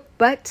Facebook,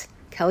 but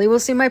Kelly will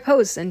see my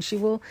posts and she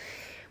will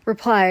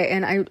reply.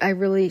 And I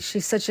really,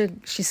 she's such a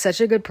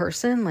good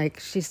person. Like,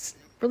 she's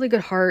really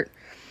good heart.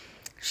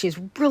 She's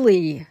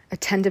really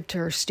attentive to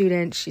her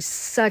students. She's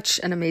such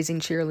an amazing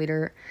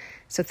cheerleader.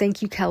 So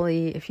thank you,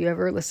 Kelly. If you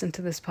ever listen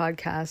to this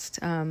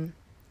podcast,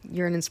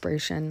 you're an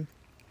inspiration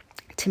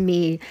to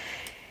me.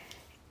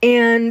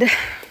 And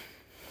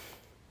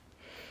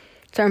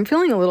so I'm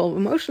feeling a little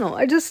emotional.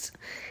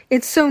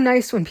 It's so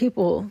nice when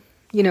people,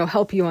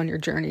 help you on your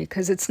journey,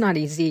 because it's not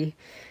easy.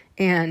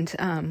 And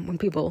when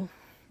people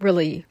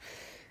really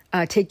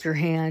take your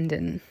hand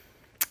and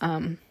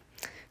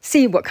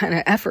see what kind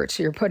of efforts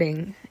you're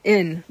putting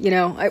in,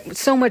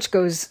 so much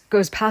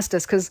goes past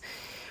us, because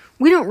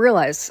we don't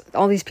realize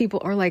all these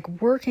people are like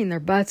working their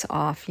butts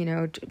off,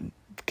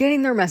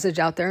 getting their message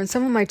out there. And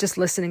someone might just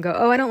listen and go,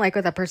 oh, I don't like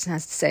what that person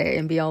has to say,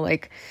 and be all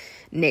like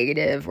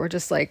negative, or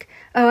just like,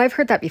 oh, I've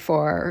heard that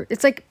before.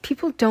 It's like,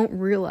 people don't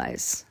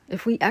realize,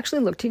 if we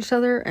actually looked at each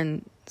other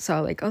and saw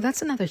like, oh,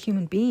 that's another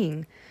human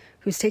being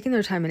who's taking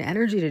their time and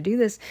energy to do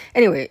this.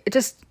 Anyway,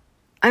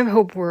 I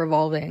hope we're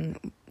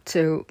evolving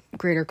to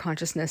greater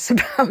consciousness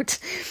about,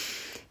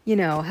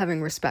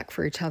 having respect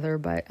for each other.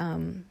 But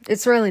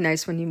it's really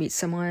nice when you meet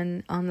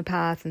someone on the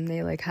path and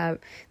they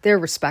they're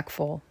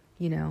respectful,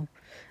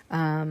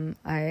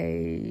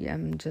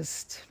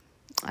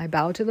 I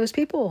bow to those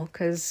people,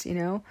 because,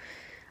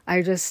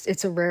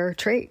 it's a rare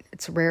trait.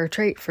 It's a rare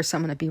trait for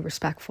someone to be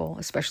respectful,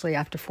 especially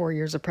after 4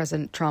 years of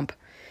President Trump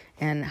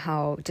and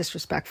how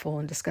disrespectful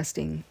and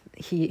disgusting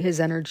his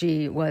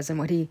energy was, and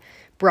what he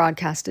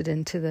broadcasted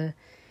into the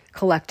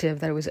collective,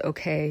 that it was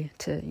okay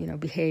to,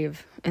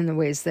 behave in the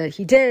ways that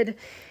he did.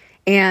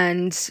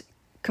 And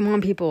come on,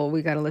 people,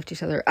 we got to lift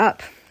each other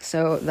up.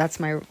 So that's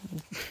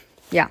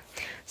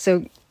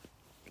So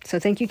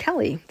thank you,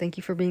 Kelly. Thank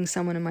you for being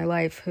someone in my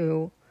life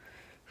who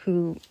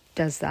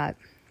does that.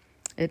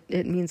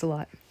 It means a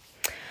lot.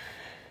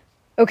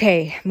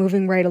 Okay,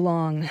 moving right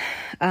along.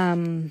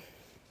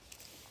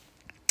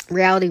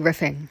 Reality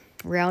Riffing.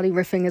 Reality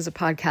Riffing is a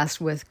podcast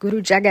with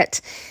Guru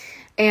Jagat.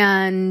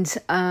 And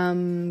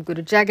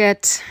Guru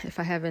Jagat,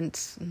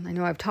 I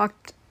know I've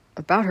talked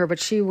about her, but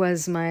she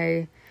was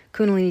my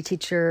Kundalini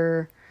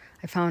teacher.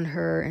 I found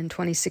her in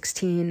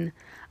 2016.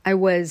 I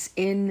was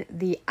in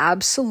the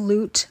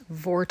absolute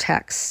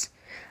vortex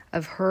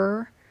of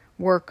her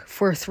work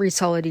for 3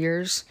 solid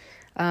years.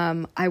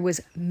 I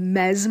was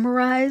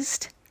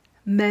mesmerized,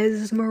 and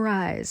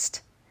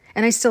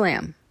I still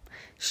am.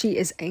 She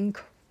is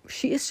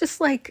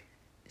just like,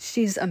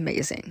 she's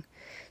amazing.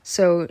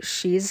 So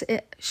she's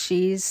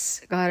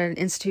got an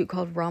institute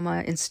called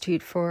Rama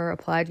Institute for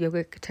Applied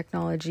Yogic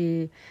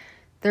Technology.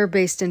 They're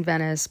based in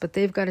Venice, but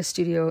they've got a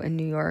studio in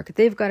New York.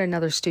 They've got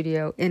another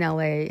studio in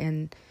LA,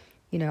 and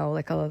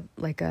like a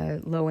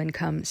low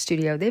income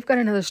studio. They've got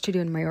another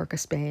studio in Mallorca,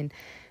 Spain.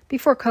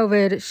 Before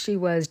COVID, she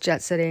was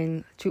jet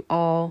setting to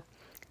all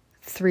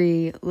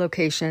 3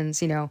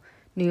 locations, New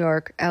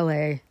York,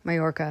 LA,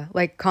 Mallorca,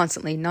 like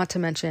constantly, not to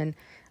mention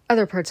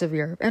other parts of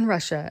Europe and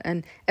Russia.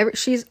 And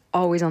she's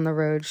always on the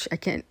road. I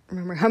can't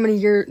remember how many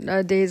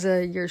days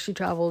a year she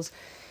travels,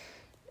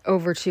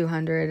 over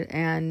 200.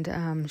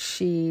 And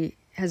she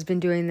has been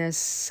doing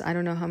this, I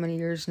don't know how many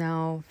years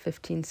now,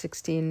 15,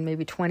 16,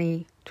 maybe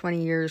 20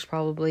 years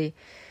probably.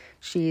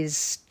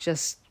 She's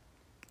just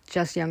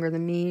younger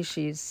than me.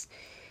 She's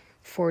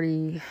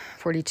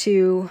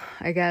 42,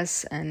 I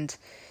guess. And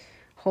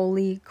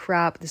holy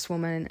crap, this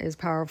woman is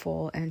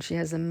powerful, and she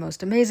has the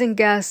most amazing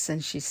guests,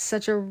 and she's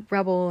such a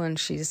rebel, and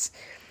she's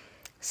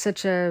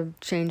such a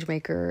change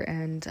maker.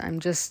 And I'm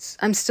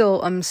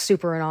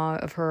super in awe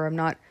of her. I'm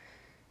not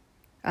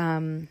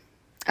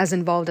as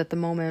involved at the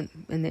moment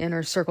in the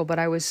inner circle, but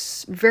I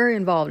was very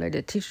involved. I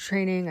did teacher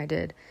training. I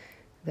did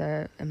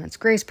the Immense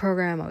Grace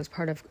program. I was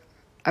part of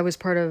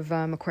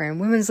Aquarian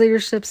Women's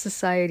Leadership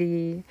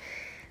Society.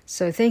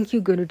 So thank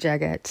you, Guru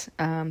Jagat.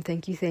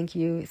 Thank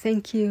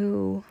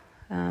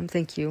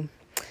you.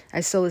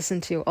 I still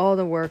listen to all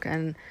the work,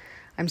 and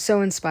I'm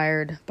so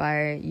inspired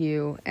by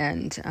you.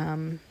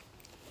 And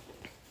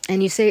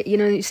you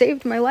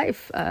saved my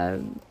life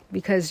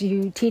because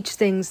you teach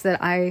things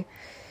that I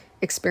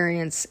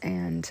experience,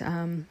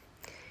 and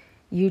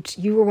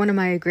you were one of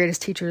my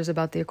greatest teachers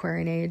about the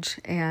Aquarian age,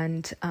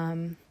 and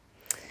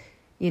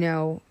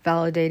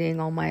validating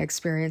all my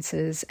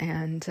experiences,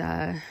 and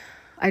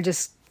I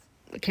just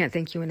can't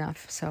thank you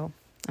enough. So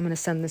I'm going to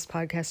send this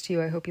podcast to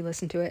you. I hope you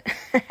listen to it.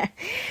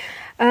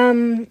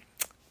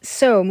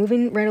 So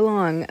moving right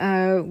along,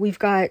 we've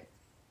got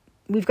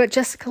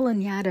Jessica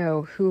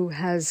Lanyadoo, who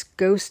has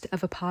Ghost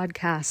of a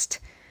Podcast.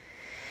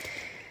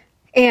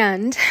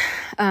 And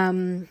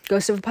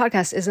Ghost of a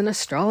Podcast is an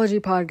astrology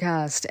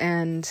podcast.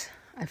 And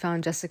I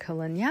found Jessica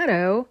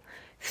Lanyadoo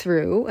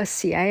through a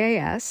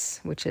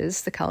CIAS, which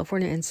is the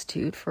California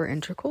Institute for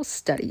Integral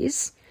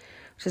Studies,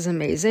 which is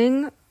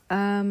amazing.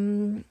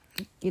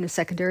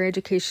 Secondary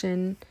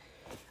education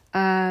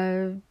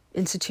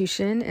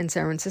institution in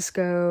San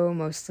Francisco,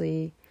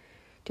 mostly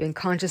doing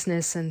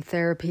consciousness and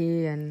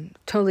therapy, and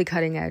totally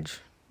cutting edge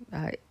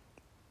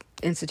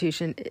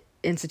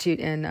institute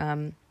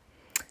in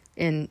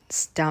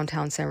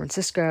downtown San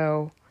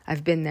Francisco.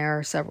 I've been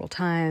there several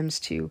times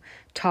to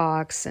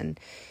talks, and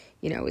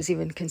was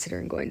even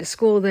considering going to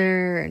school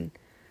there. And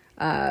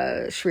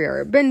Sri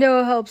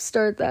Aurobindo helped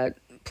start that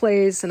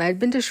place, and I'd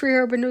been to Sri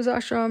Aurobindo's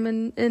ashram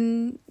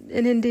in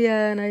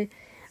India, and I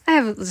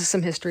have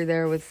some history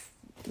there with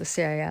the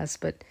CIS,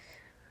 but I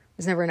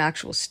was never an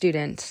actual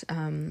student.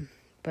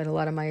 But a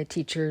lot of my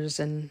teachers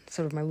and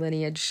sort of my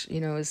lineage,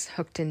 is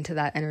hooked into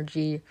that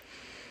energy.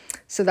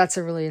 So that's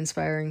a really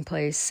inspiring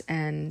place.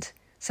 And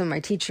some of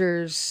my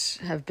teachers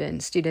have been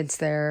students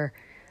there.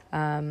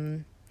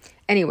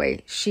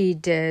 Anyway,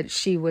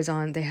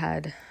 they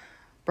had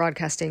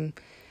broadcasting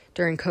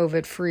during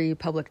COVID, free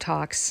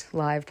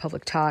live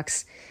public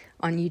talks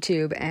on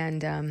YouTube,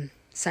 and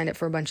signed up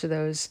for a bunch of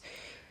those.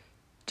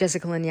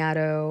 Jessica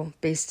Lanyadoo,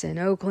 based in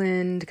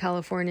Oakland,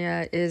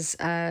 California, is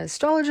an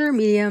astrologer,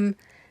 medium,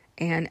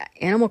 and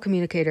animal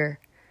communicator.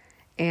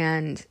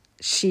 And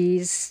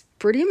she's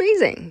pretty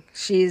amazing.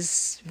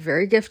 She's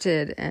very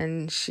gifted,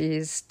 and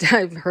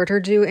I've heard her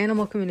do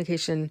animal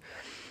communication,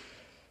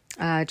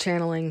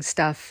 channeling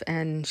stuff,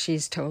 and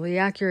she's totally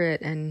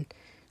accurate, and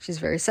she's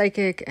very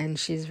psychic, and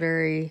she's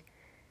very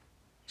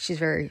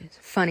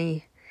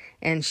funny,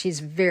 and she's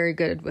very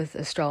good with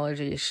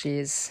astrology.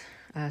 She's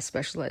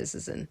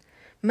specializes in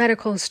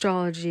medical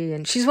astrology,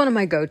 and she's one of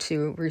my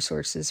go-to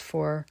resources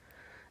for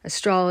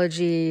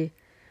astrology.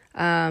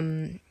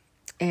 And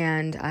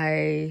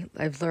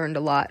I've learned a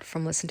lot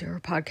from listening to her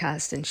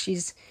podcast, and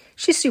she's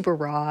super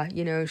raw,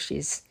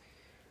 she's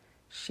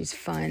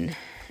fun.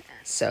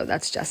 So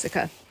that's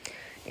Jessica.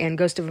 And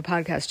Ghost of a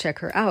Podcast, check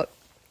her out.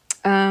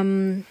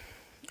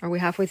 Are we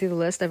halfway through the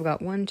list? I've got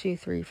 1, 2,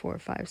 3, 4,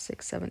 5,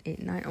 6, 7,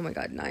 8, 9. Oh my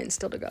God, 9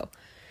 still to go.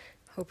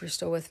 Hope you're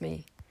still with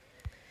me.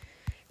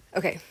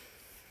 Okay.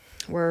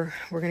 We're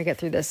going to get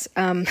through this.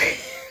 The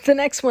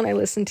next one I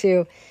listened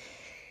to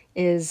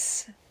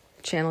is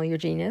Channel Your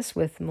Genius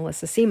with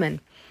Melissa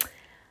Seaman.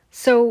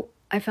 So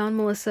I found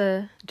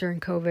Melissa during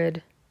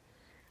COVID.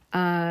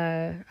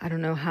 I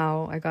don't know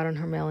how I got on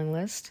her mailing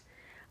list.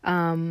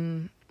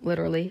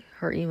 Literally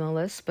her email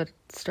list, but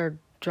started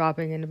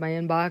dropping into my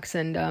inbox,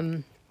 and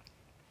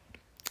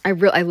I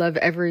love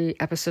every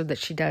episode that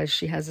she does.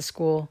 She has a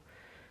school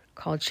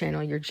called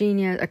Channel Your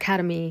Genius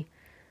Academy.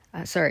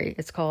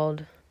 It's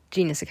called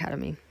Genius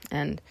Academy.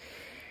 And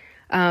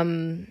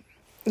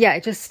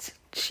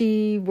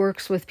she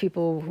works with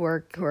people who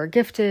are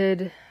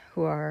gifted,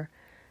 who are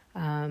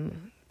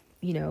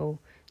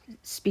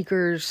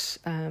speakers,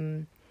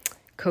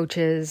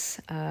 coaches,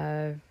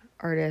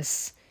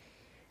 artists,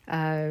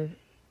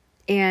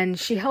 and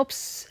she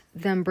helps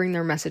them bring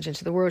their message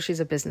into the world. She's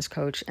a business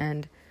coach,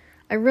 and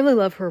I really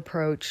love her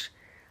approach.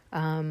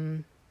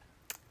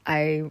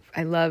 I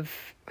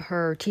love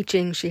her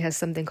teaching. She has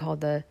something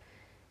called the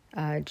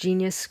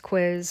Genius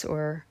Quiz,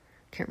 or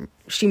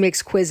she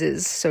makes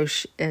quizzes. So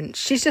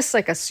she's just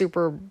like a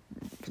super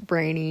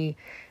brainy,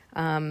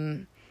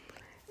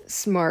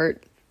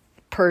 smart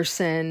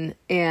person,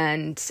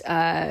 and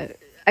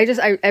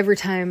every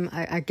time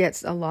I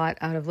get a lot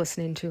out of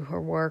listening to her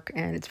work,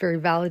 and it's very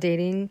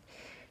validating.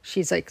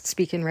 She's like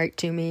speaking right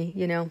to me,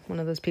 one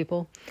of those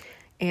people.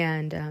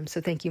 And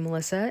so thank you,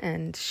 Melissa.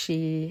 And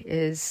she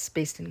is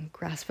based in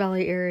Grass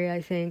Valley area,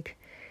 I think.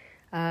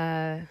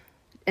 And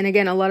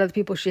again, a lot of the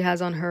people she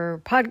has on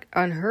her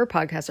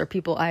podcast are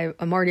people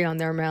I'm already on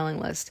their mailing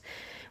list,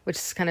 which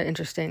is kind of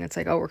interesting. It's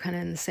like, oh, we're kind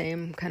of in the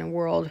same kind of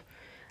world.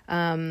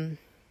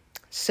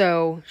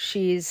 So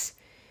she's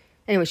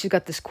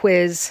got this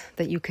quiz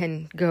that you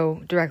can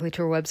go directly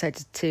to her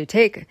website to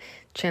take,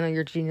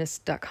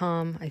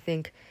 channelyourgenius.com, I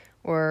think,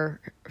 or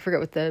I forget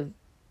what the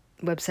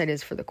website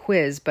is for the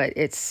quiz, but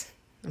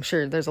I'm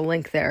sure there's a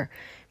link there.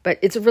 But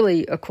it's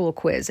really a cool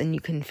quiz, and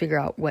you can figure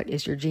out what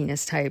is your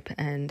genius type,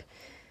 and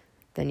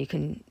then you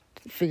can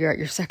figure out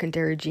your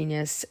secondary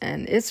genius,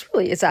 and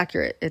it's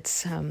accurate.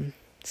 It's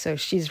so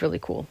she's really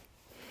cool.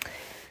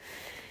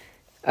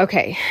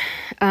 Okay.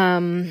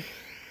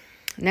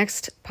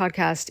 Next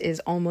podcast is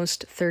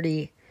Almost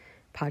 30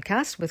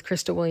 podcast with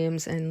Krista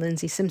Williams and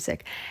Lindsay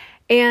Simsek.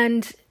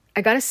 And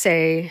I gotta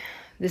say,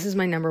 this is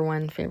my number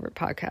one favorite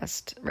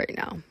podcast right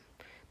now.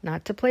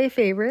 Not to play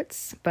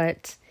favorites,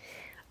 but,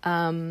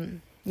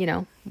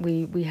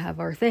 we have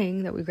our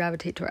thing that we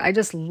gravitate toward. I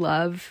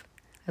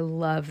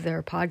love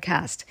their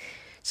podcast.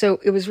 So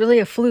it was really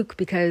a fluke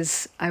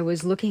because I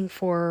was looking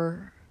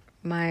for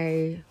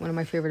one of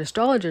my favorite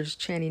astrologers,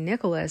 Chani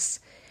Nicholas,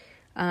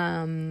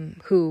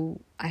 who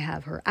I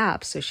have her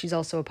app. So she's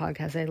also a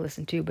podcast I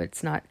listen to, but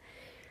it's not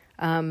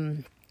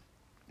on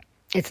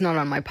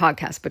my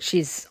podcast, but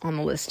she's on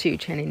the list too,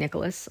 Chani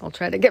Nicholas. I'll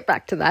try to get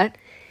back to that.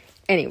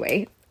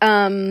 Anyway,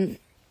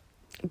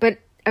 but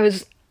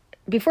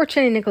before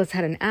Chani Nicholas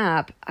had an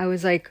app, I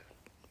was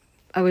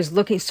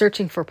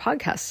searching for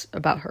podcasts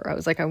about her. I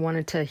was like, I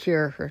wanted to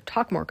hear her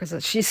talk more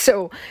because she's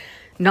so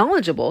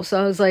knowledgeable. So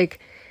I was like,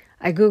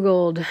 I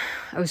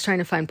was trying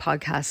to find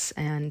podcasts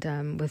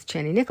and with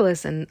Chani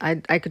Nicholas, and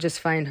I could just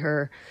find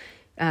her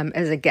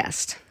as a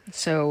guest.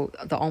 So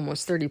the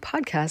Almost 30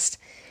 podcast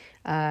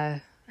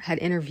had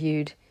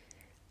interviewed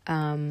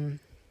Chani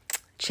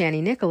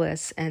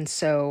Nicholas, and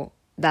so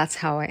that's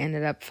how I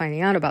ended up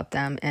finding out about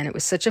them. And it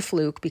was such a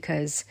fluke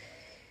because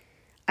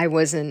I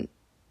wasn't,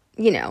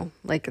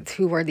 like,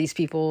 who are these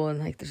people? And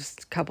like, there's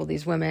a couple of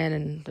these women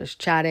and there's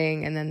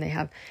chatting, and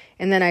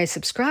then I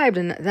subscribed,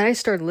 and then I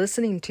started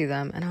listening to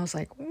them, and I was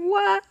like,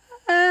 what?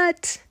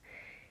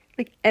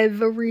 Like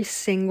every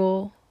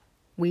single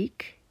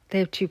week, they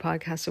have 2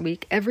 podcasts a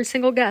week, every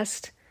single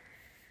guest.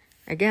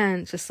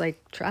 Again, just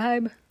like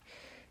Tribe.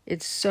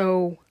 It's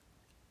so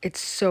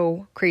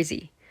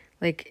crazy.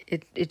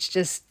 Like it's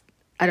just,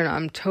 I don't know.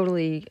 I'm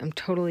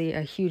totally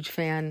a huge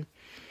fan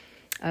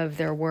of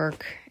their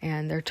work,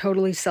 and they're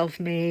totally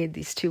self-made.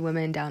 These 2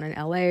 women down in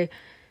LA,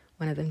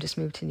 one of them just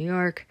moved to New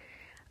York.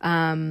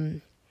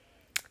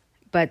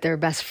 But they're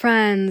best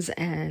friends,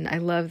 and I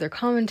love their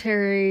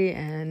commentary,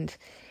 and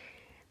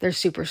they're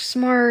super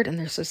smart, and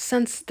they're so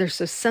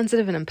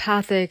sensitive and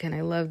empathic, and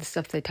I love the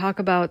stuff they talk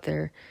about.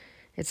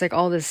 It's like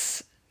all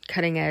this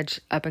cutting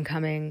edge, up and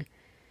coming,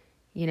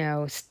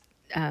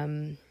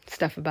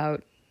 stuff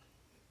about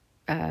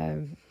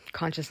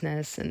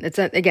consciousness, and it's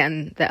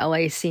again the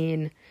LA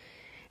scene.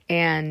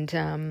 And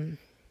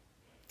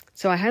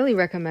so I highly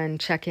recommend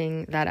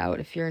checking that out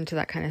if you're into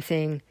that kind of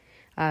thing.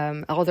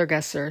 All their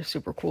guests are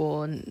super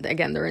cool. And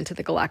again, they're into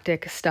the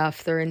galactic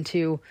stuff. They're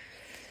into,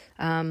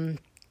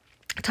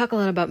 talk a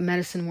lot about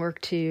medicine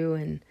work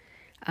too,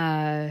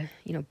 and,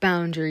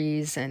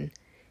 boundaries and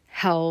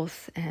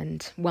health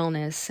and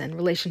wellness and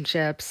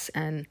relationships.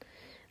 And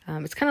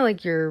it's kind of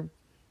like your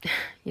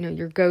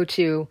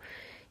go-to,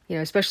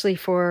 especially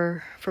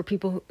for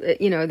people,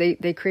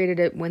 they created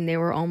it when they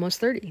were almost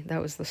 30.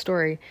 That was the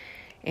story.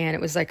 And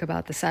it was like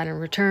about the Saturn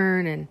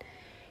return and,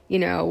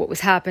 what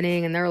was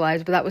happening in their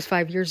lives. But that was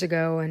 5 years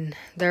ago, and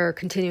they're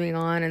continuing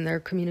on, and their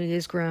community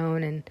has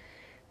grown, and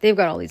they've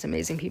got all these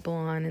amazing people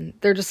on, and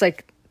they're just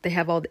like, they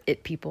have all the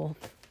it people.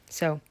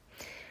 So,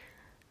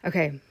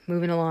 okay,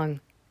 moving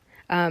along.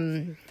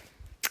 I've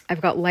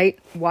got Light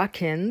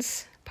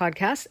Watkins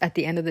podcast, At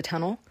the End of the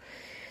Tunnel.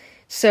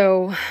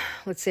 So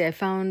let's see, I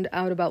found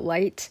out about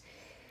Light.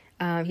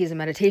 He's a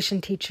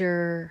meditation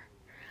teacher.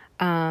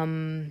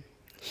 I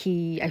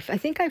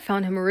think I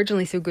found him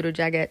originally through Guru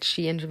Jagat.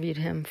 She interviewed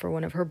him for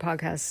one of her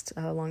podcasts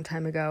a long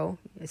time ago,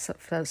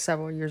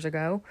 several years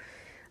ago.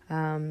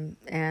 And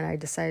I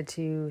decided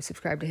to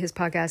subscribe to his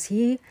podcast.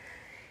 He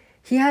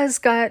has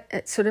got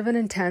sort of an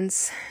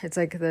intense, it's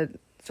like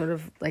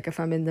if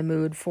I'm in the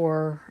mood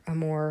for a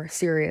more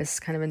serious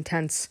kind of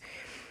intense,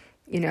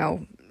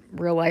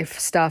 real life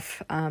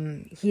stuff.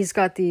 He's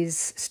got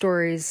these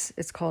stories.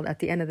 It's called At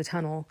the End of the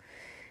Tunnel.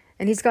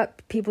 And he's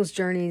got people's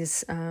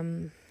journeys,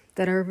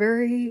 that are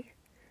very,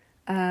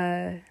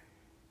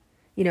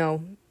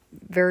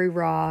 very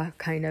raw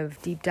kind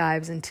of deep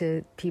dives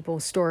into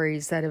people's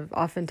stories that have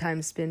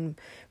oftentimes been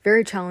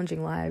very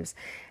challenging lives.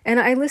 And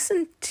I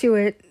listen to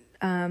it.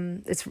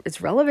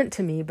 It's relevant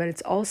to me, but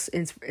it's also,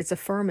 it's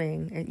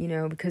affirming,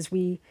 and, because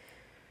we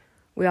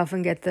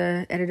often get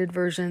the edited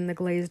version, the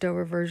glazed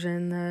over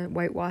version, the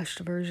whitewashed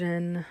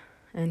version,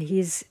 and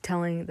he's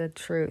telling the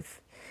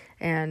truth,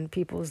 and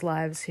people's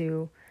lives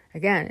who,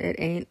 again,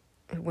 it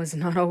was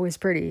not always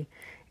pretty.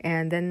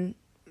 And then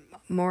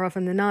more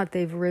often than not,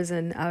 they've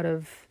risen out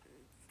of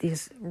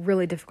these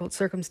really difficult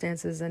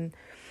circumstances and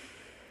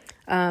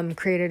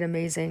created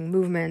amazing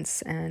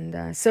movements.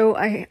 And so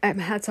I'm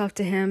hats off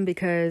to him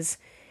because,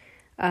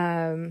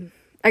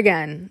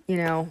 again,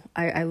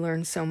 I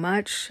learned so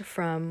much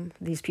from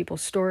these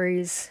people's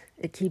stories.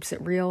 It keeps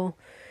it real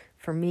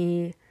for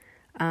me.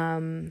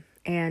 And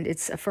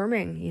it's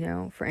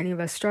affirming, for any of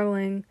us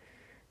struggling,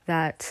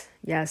 that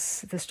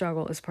yes, the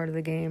struggle is part of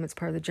the game. It's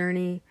part of the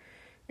journey.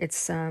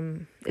 It's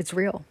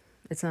real.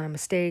 It's not a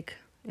mistake.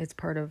 It's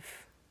part of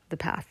the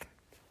path.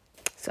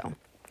 So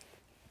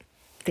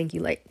thank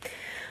you, Light.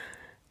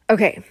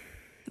 Okay.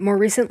 More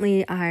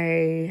recently,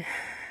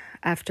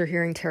 after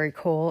hearing Terry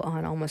Cole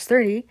on Almost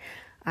 30,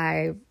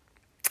 I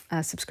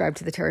subscribed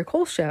to the Terry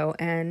Cole Show,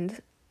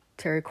 and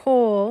Terry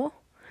Cole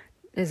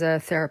is a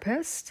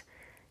therapist.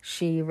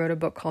 She wrote a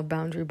book called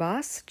Boundary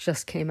Boss,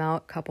 just came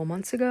out a couple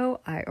months ago,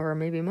 or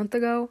maybe a month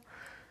ago.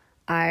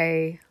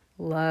 I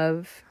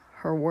love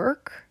her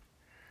work.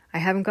 I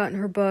haven't gotten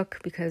her book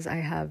because I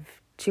have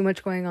too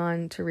much going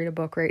on to read a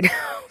book right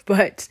now,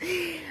 but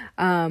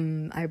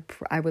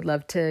I would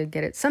love to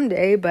get it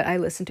someday, but I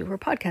listen to her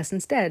podcast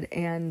instead,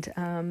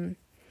 and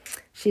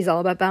she's all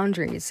about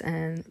boundaries,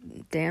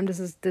 and damn,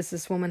 does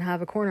this woman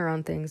have a corner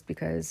on things,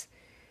 because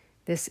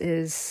this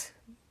is,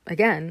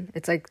 again,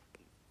 it's like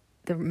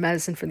the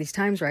medicine for these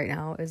times right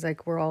now is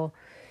like we're all,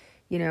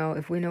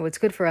 if we know what's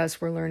good for us,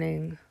 we're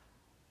learning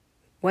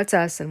what's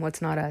us and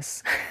what's not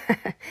us,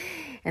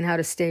 and how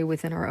to stay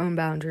within our own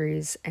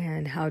boundaries,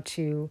 and how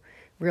to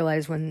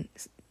recognize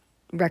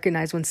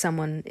when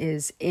someone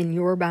is in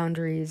your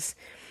boundaries,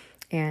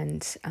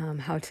 and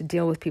how to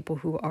deal with people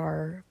who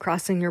are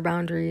crossing your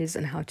boundaries,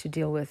 and how to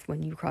deal with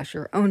when you cross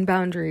your own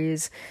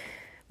boundaries.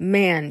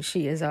 Man,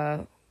 she is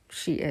a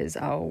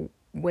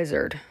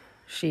wizard.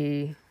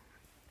 So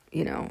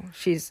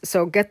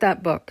get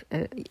that book,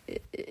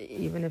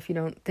 even if you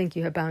don't think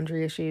you have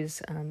boundary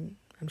issues.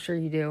 I'm sure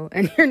you do,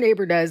 and your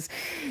neighbor does.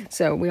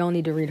 So we all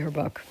need to read her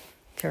book,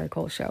 Terry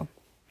Cole Show.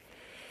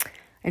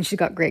 And she's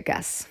got great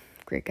guests.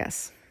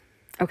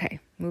 Okay,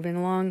 moving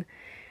along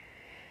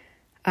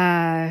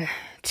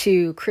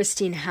to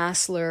Christine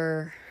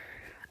Hassler,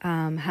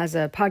 has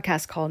a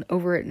podcast called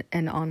Over It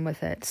and On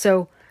With It.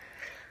 So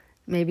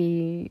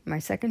maybe my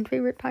second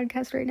favorite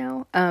podcast right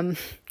now.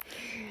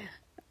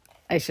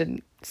 I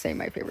shouldn't say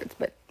my favorites,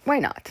 but why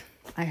not?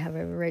 I have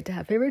a right to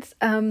have favorites,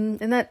 and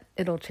that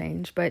it'll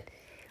change, but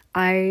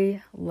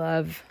I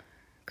love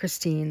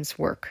Christine's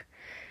work.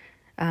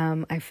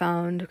 I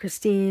found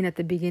Christine at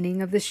the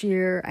beginning of this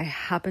year. I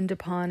happened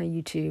upon a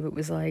YouTube. It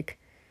was like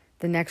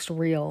the next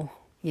reel,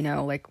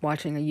 like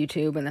watching a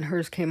YouTube, and then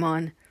hers came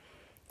on.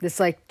 This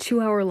like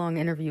 2-hour long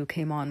interview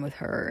came on with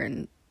her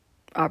and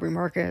Aubrey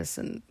Marcus,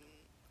 and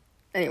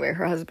anyway,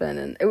 her husband.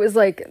 And it was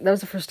like, that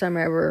was the first time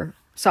I ever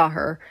saw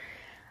her.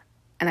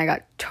 And I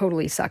got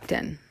totally sucked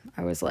in.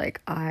 I was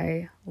like,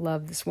 I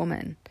love this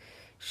woman.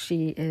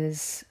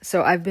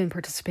 So I've been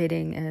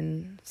participating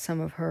in some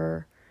of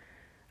her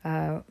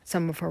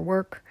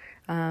work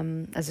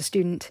as a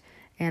student,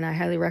 and I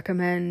highly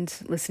recommend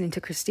listening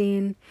to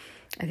Christine.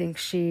 I think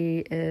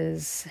she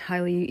is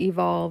highly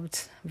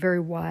evolved, very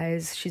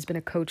wise. She's been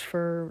a coach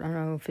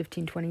for,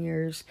 15, 20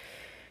 years.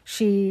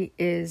 She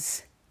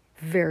is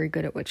very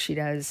good at what she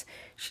does.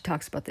 She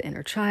talks about the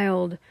inner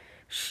child.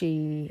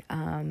 She's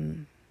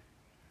kind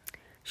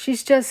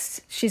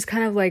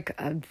of like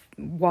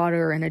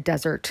water in a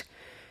desert.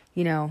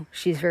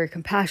 She's very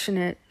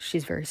compassionate.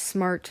 She's very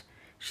smart.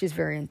 She's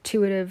very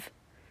intuitive.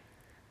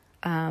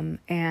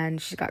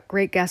 And she's got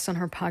great guests on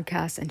her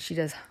podcast, and she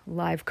does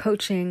live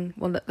coaching.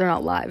 Well, they're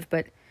not live,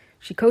 but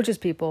she coaches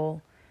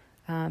people,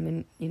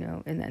 and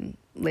then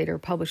later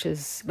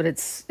publishes, but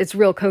it's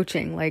real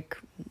coaching, like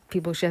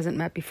people she hasn't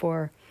met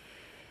before.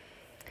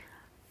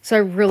 So I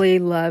really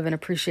love and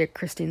appreciate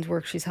Christine's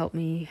work. She's helped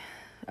me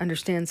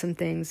understand some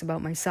things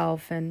about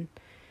myself, and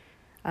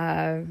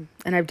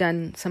I've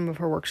done some of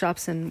her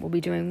workshops, and we'll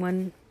be doing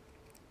one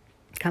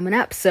coming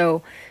up.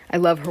 So I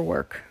love her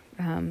work.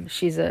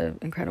 She's an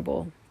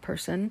incredible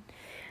person,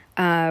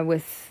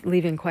 with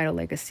leaving quite a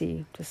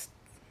legacy.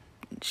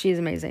 She's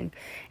amazing.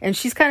 And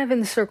she's kind of in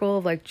the circle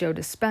of like Joe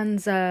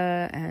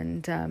Dispenza,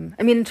 and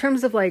in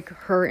terms of like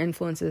her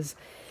influences,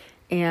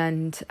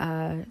 and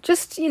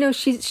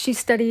she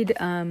studied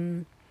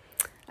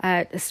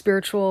at a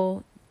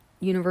spiritual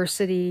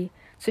university.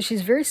 So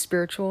she's very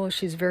spiritual.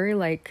 She's very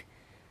like,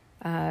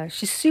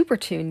 she's super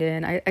tuned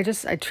in. I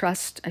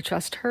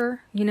trust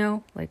her,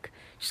 like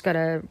she's got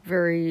a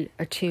very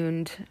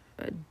attuned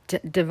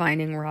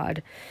divining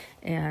rod,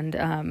 and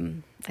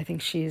I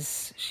think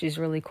she's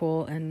really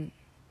cool, and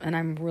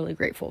I'm really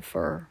grateful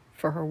for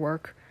her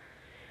work.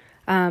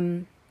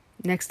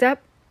 Next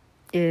up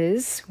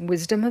is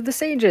Wisdom of the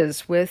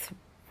Sages with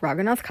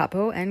Raghunath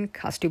Kapo and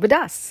Kaustubha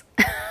Das.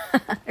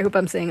 I hope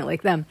I'm saying it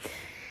like them.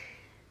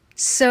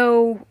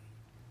 So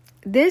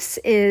this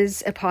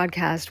is a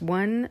podcast.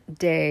 One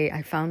day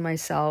I found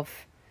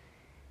myself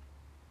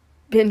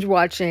binge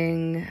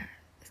watching,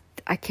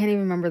 I can't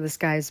even remember this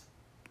guy,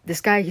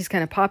 he's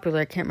kind of popular.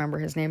 I can't remember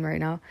his name right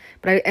now,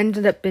 but I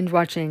ended up binge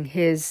watching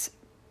his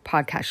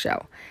podcast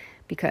show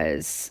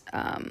because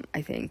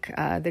I think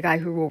the guy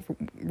who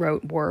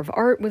wrote War of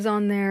Art was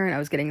on there, and I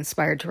was getting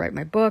inspired to write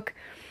my book.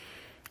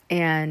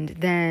 And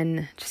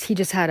then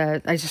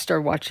I just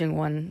started watching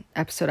one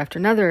episode after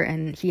another,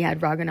 and he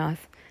had Raghunath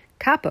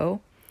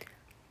Kapo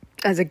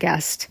as a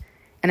guest,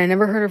 and I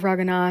never heard of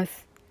Raghunath.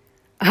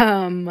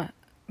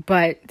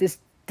 But this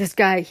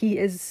guy,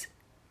 he's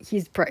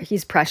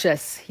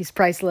precious. He's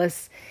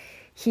priceless.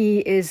 He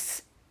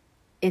is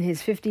in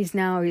his 50s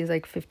now. He's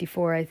like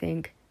 54, I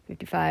think,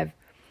 55.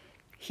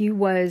 He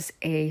was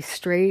a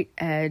straight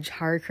edge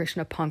Hare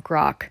Krishna punk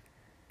rock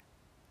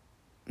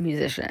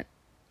musician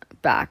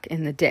back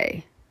in the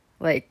day,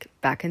 like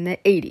back in the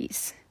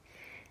 80s.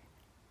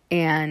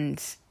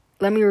 And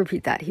let me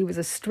repeat that. He was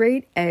a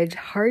straight edge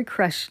Hare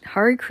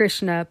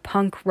Krishna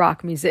punk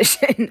rock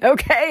musician.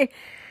 Okay.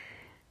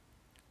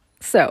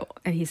 So,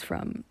 and he's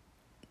from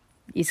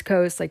East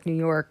Coast, like New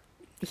York.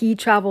 He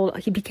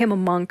became a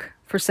monk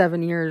for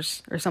 7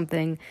 years or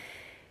something.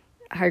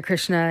 Hare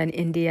Krishna in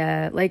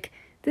India. Like,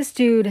 this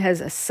dude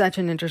has such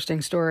an interesting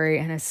story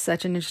and has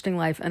such an interesting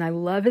life. And I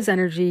love his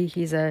energy.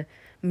 He's a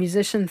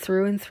musician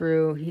through and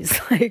through. He's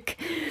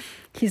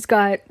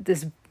got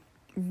this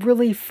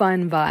really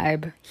fun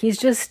vibe. He's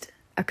just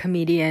a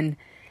comedian.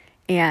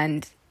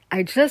 And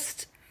I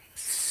just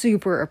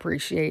super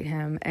appreciate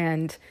him.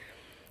 And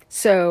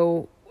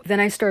so then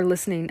I started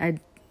listening.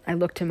 I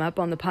looked him up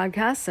on the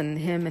podcast, and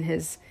him and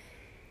his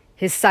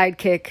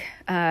sidekick,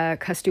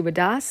 Kaustubha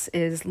Das,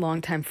 is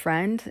longtime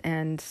friend,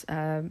 and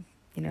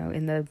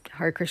in the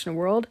Hare Krishna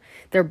world,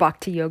 they're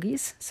Bhakti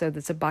yogis. So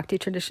that's a Bhakti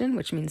tradition,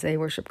 which means they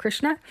worship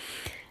Krishna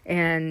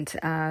and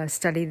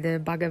study the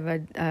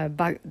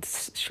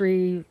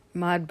Srimad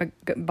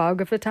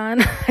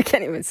Bhagavatam. I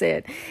can't even say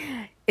it.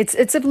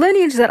 It's a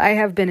lineage that I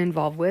have been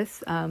involved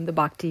with, the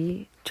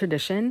Bhakti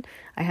tradition.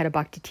 I had a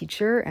Bhakti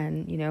teacher,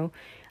 and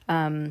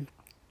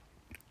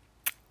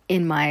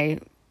in my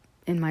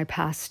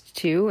past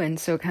too, and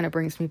so it kind of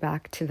brings me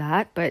back to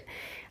that. But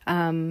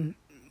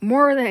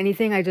more than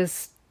anything, I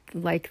just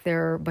like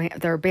their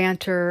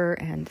banter,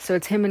 and so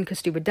it's him and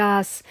Kaustubha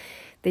Das.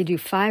 They do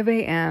 5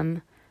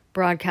 a.m.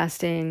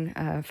 broadcasting,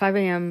 5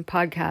 a.m.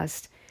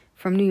 podcast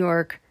from New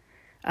York,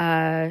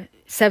 5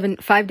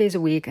 days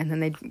a week, and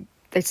then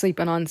they sleep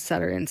in on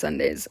Saturday and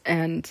Sundays.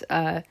 And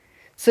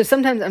so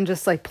sometimes I'm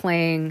just like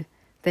playing.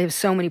 They have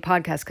so many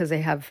podcasts because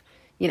they have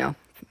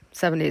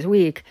 7 days a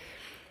week.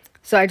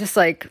 So I just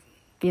like,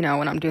 when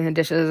I'm doing the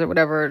dishes or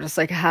whatever, just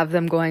like have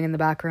them going in the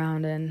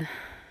background, and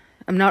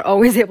I'm not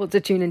always able to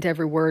tune into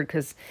every word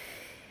because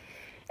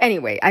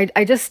anyway,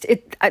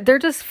 they're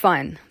just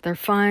fun. They're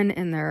fun,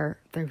 and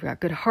they've got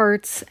good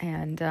hearts,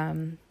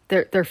 and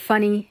they're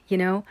funny,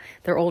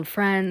 they're old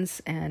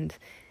friends, and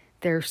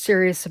they're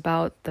serious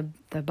about the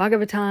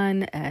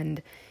Bhagavatam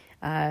and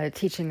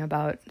teaching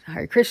about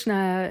Hare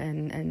Krishna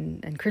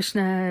and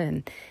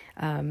Krishna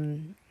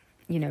and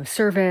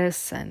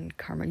service and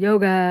karma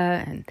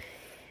yoga, and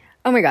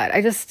oh my God,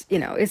 I just,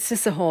 it's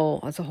just a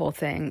whole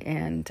thing.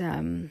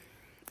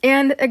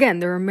 And again,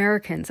 they're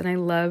Americans, and I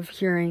love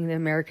hearing the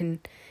American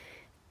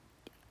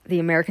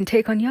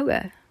take on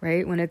yoga,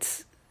 right? When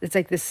it's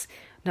like this,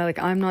 like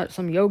I'm not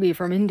some yogi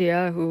from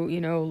India who,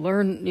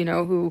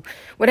 who,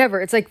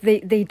 whatever. It's like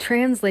they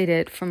translate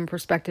it from a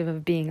perspective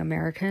of being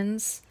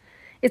Americans.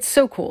 It's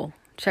so cool.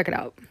 Check it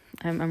out.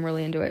 I'm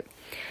really into it.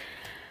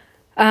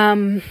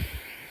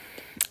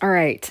 All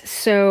right,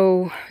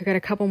 so we got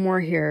a couple more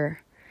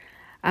here.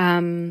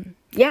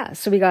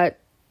 So we got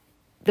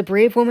the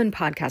Brave Woman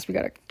podcast. We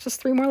got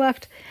just 3 more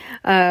left.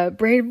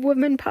 Brave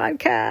Woman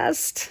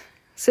podcast.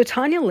 So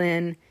Tanya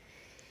Lynn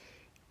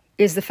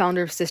is the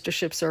founder of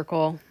Sistership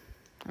Circle.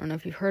 I don't know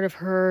if you've heard of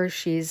her.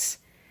 She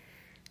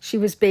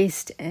was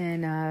based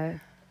in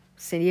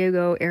San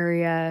Diego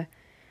area.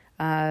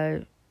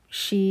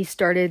 She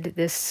started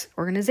this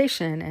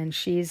organization, and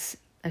she's,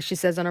 as she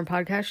says on her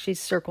podcast,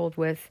 she's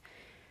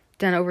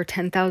done over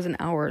 10,000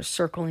 hours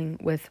circling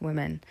with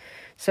women.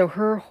 So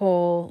her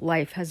whole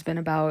life has been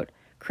about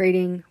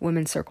creating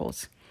women's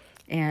circles.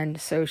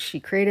 And so she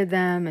created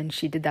them, and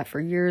she did that for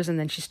years. And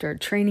then she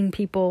started training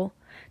people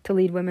to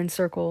lead women's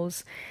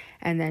circles.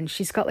 And then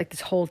she's got like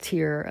this whole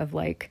tier of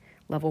like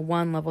level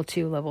 1, level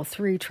 2, level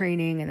 3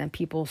 training. And then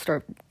people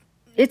start,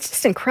 it's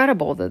just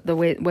incredible the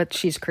way, what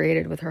she's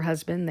created with her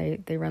husband.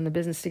 They run the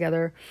business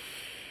together.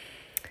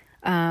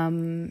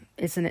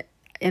 It's an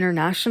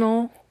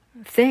international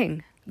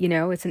thing.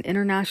 It's an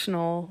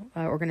international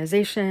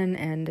organization.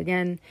 And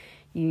again,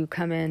 you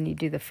come in, you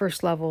do the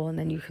first level, and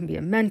then you can be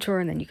a mentor,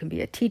 and then you can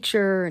be a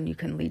teacher, and you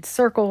can lead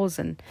circles.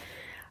 And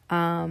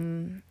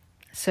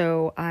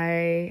so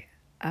I've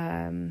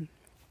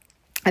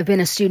been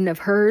a student of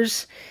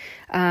hers.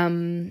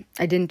 I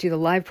didn't do the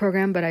live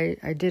program, but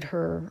I did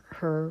her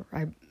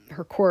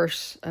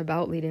course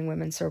about leading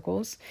women's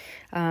circles,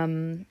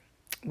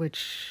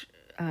 which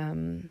I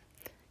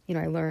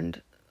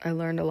learned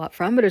a lot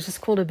from. But it was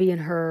just cool to be in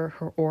her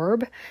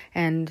orb,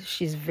 and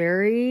she's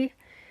very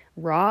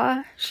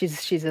raw.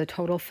 She's a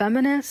total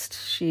feminist.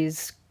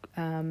 She's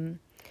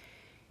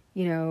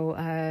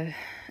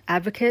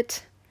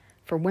advocate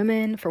for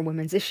women, for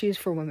women's issues,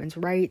 for women's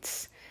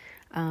rights,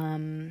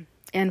 and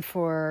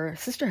for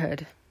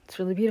sisterhood. It's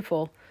really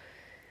beautiful.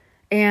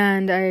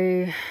 And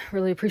I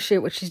really appreciate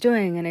what she's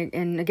doing.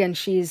 And again,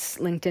 she's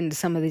linked into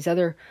some of these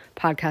other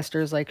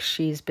podcasters, like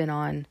she's been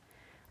on,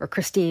 or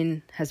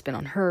Christine has been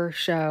on her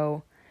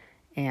show,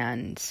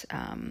 and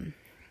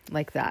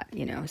like that,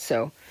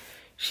 So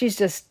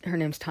she's her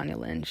name's Tanya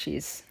Lynn. She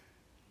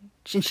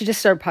just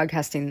started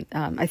podcasting.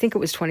 I think it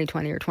was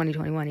 2020 or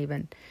 2021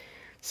 even.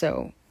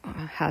 So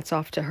hats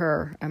off to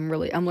her. I'm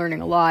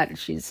learning a lot.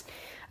 She's,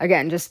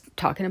 again, just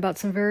talking about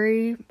some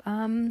very,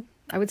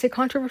 I would say,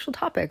 controversial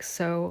topics.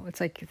 So it's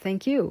like,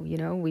 thank you.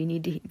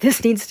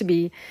 This needs to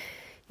be,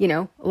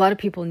 a lot of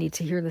people need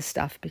to hear this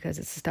stuff, because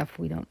it's stuff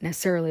we don't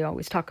necessarily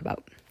always talk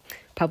about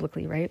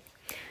publicly, right?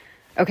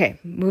 Okay,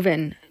 move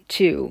in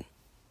to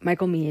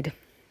Michael Meade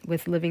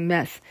with Living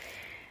Myth.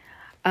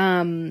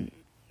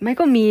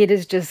 Michael Meade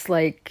is just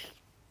like,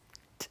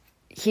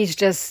 he's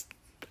just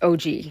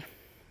OG.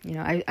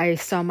 I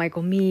saw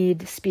Michael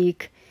Meade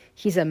speak.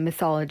 He's a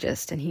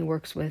mythologist, and he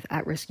works with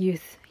at-risk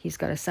youth. He's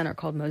got a center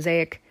called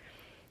Mosaic.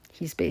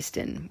 He's based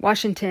in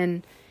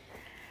Washington.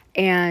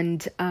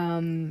 And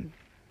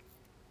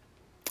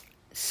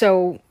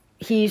so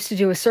he used to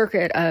do a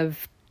circuit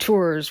of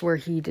tours where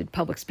he did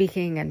public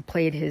speaking and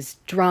played his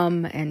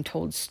drum and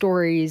told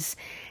stories.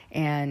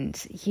 And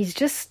he's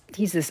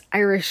this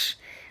Irish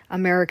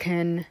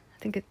American, I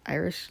think it's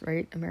Irish,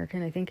 right?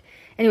 American, I think.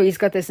 Anyway, he's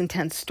got this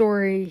intense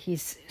story.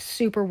 He's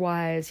super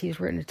wise. He's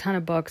written a ton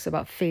of books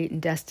about fate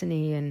and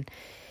destiny and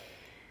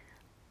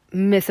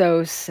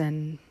mythos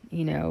and,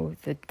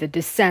 the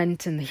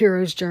descent and the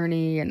hero's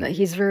journey. And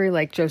he's very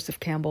like Joseph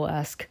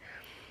Campbell-esque.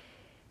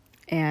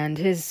 And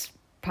his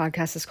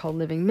podcast is called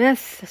Living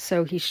Myth.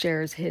 So he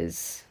shares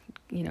his,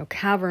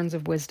 caverns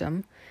of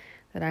wisdom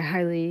that I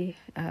highly,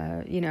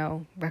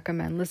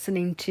 recommend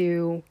listening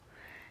to.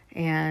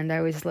 And I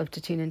always love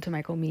to tune into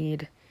Michael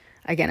Meade.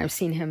 Again, I've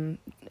seen him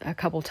a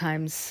couple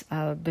times,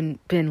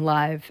 been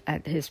live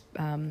at his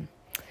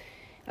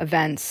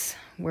events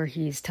where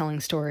he's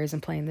telling stories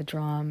and playing the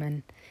drum,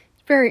 and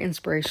very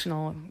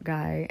inspirational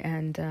guy.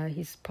 And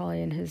he's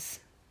probably in his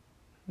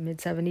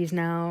mid-70s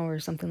now or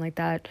something like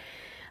that.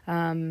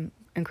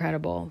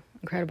 Incredible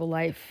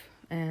life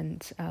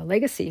and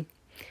legacy.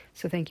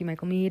 So thank you,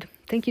 Michael Meade.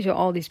 Thank you to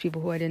all these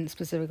people who I didn't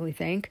specifically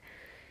thank.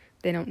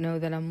 They don't know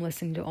that I'm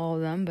listening to all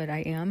of them, but I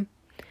am.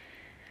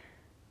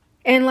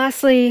 And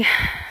lastly,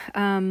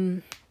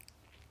 Chani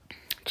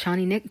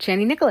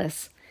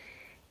Nicholas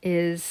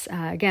is,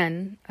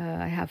 again,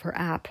 I have her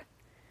app,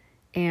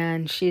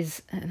 and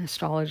she's an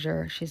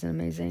astrologer. She's an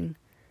amazing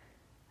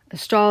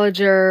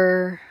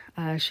astrologer.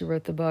 She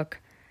wrote the book,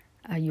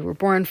 You Were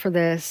Born for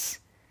This.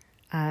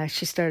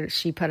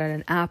 She put out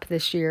an app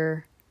this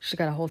year. She's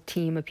got a whole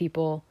team of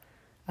people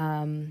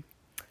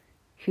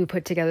who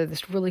put together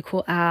this really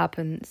cool app,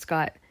 and it's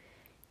got,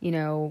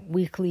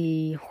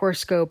 weekly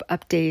horoscope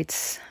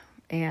updates.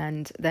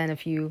 And then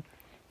if you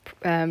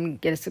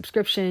get a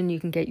subscription, you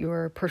can get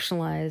your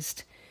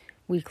personalized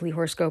weekly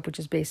horoscope, which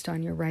is based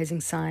on your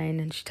rising sign.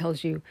 And she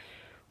tells you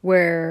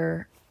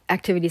where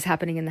activities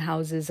happening in the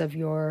houses of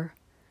your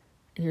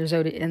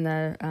zodiac, in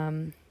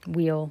the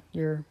wheel,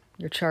 your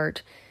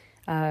chart.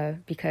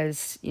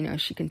 Because,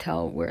 she can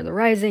tell where the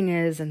rising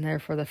is, and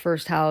therefore the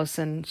first house,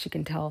 and she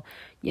can tell,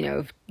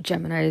 if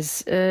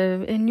Gemini's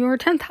in your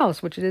 10th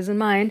house, which it is in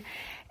mine,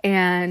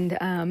 and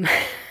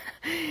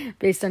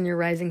based on your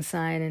rising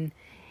sign. And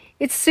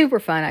it's super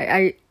fun.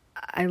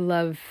 I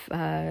love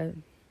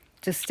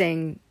just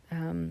staying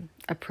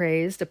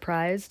apprised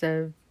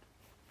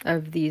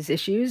of these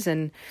issues,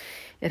 and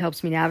it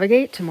helps me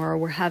navigate. Tomorrow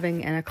we're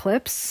having an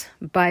eclipse,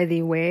 by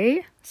the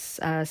way,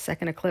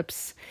 second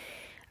eclipse.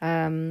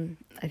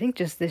 I think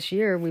just this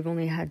year we've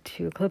only had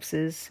 2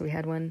 eclipses. We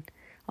had one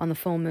on the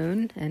full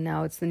moon, and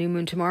now it's the new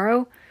moon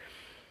tomorrow,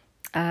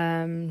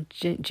 June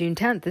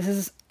 10th.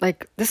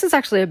 This is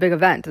actually a big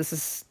event.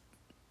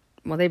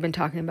 They've been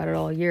talking about it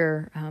all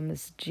year.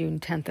 This June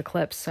 10th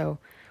eclipse. So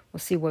we'll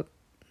see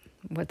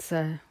what's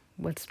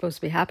supposed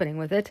to be happening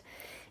with it.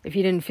 If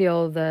you didn't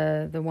feel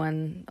the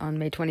one on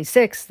May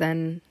 26th,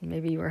 then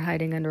maybe you were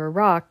hiding under a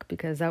rock,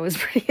 because that was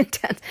pretty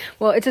intense.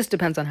 Well, it just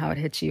depends on how it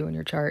hits you in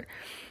your chart.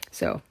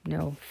 So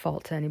no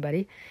fault to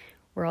anybody.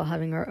 We're all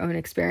having our own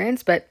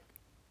experience. But,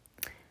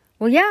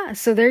 well, yeah,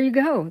 so there you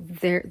go.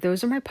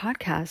 Those are my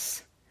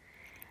podcasts.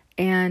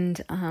 And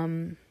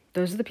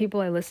those are the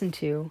people I listen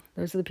to.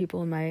 Those are the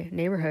people in my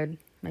neighborhood.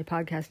 my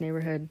podcast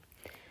neighborhood.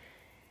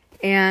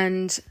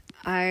 And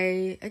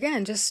I,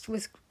 again, just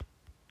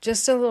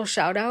a little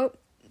shout out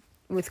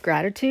with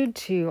gratitude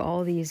to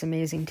all these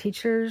amazing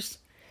teachers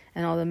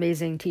and all the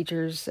amazing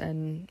teachers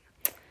and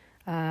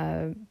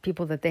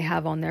people that they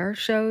have on their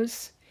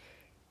shows.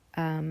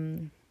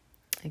 Again,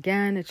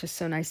 it's just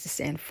so nice to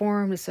stay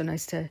informed. It's so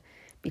nice to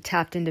be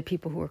tapped into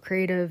people who are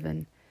creative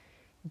and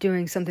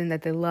doing something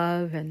that they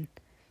love and,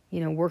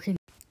 working.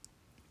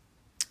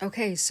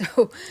 Okay,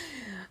 so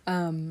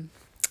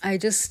I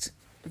just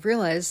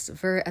realized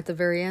at the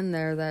very end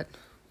there that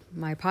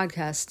my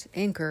podcast,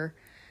 Anchor,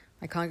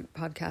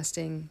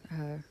 podcasting,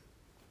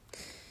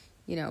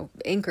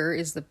 Anchor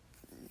is the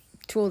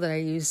tool that I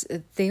use.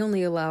 They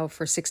only allow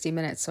for 60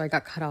 minutes, so I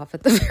got cut off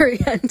at the very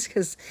end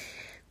because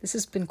this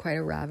has been quite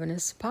a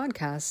ravenous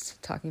podcast,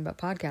 talking about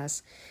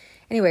podcasts.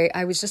 Anyway,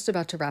 I was just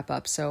about to wrap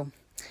up, so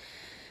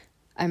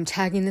I'm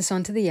tagging this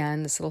onto the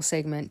end, this little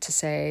segment, to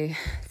say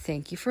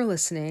thank you for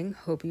listening.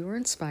 Hope you were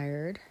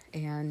inspired,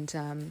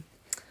 and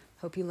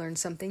hope you learned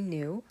something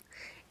new.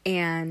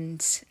 And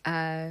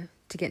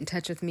to get in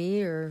touch with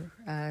me or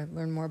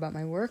learn more about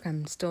my work,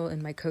 I'm still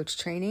in my coach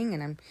training,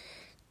 and I'm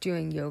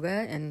doing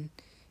yoga and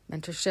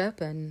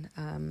mentorship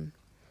and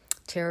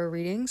tarot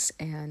readings,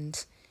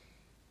 and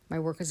my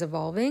work is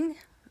evolving.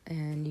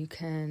 And you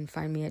can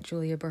find me at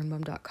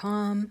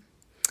juliabirnbaum.com,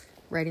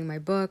 writing my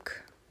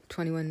book,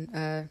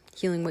 21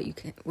 Healing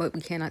What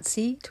We Cannot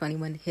See,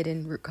 21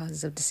 Hidden Root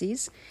Causes of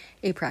Disease,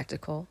 a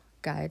practical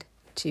guide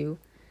to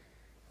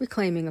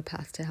reclaiming a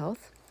path to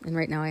health. And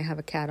right now I have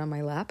a cat on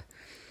my lap.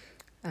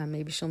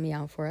 Maybe she'll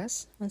meow for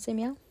us. Want to say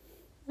meow?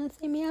 Want to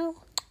say meow?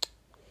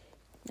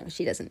 No,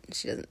 she doesn't.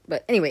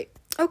 But anyway,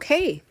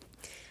 okay.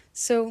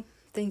 So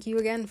thank you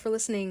again for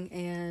listening,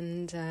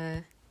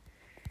 and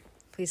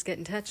please get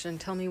in touch and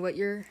tell me what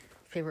your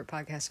favorite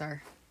podcasts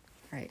are.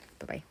 All right,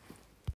 bye-bye.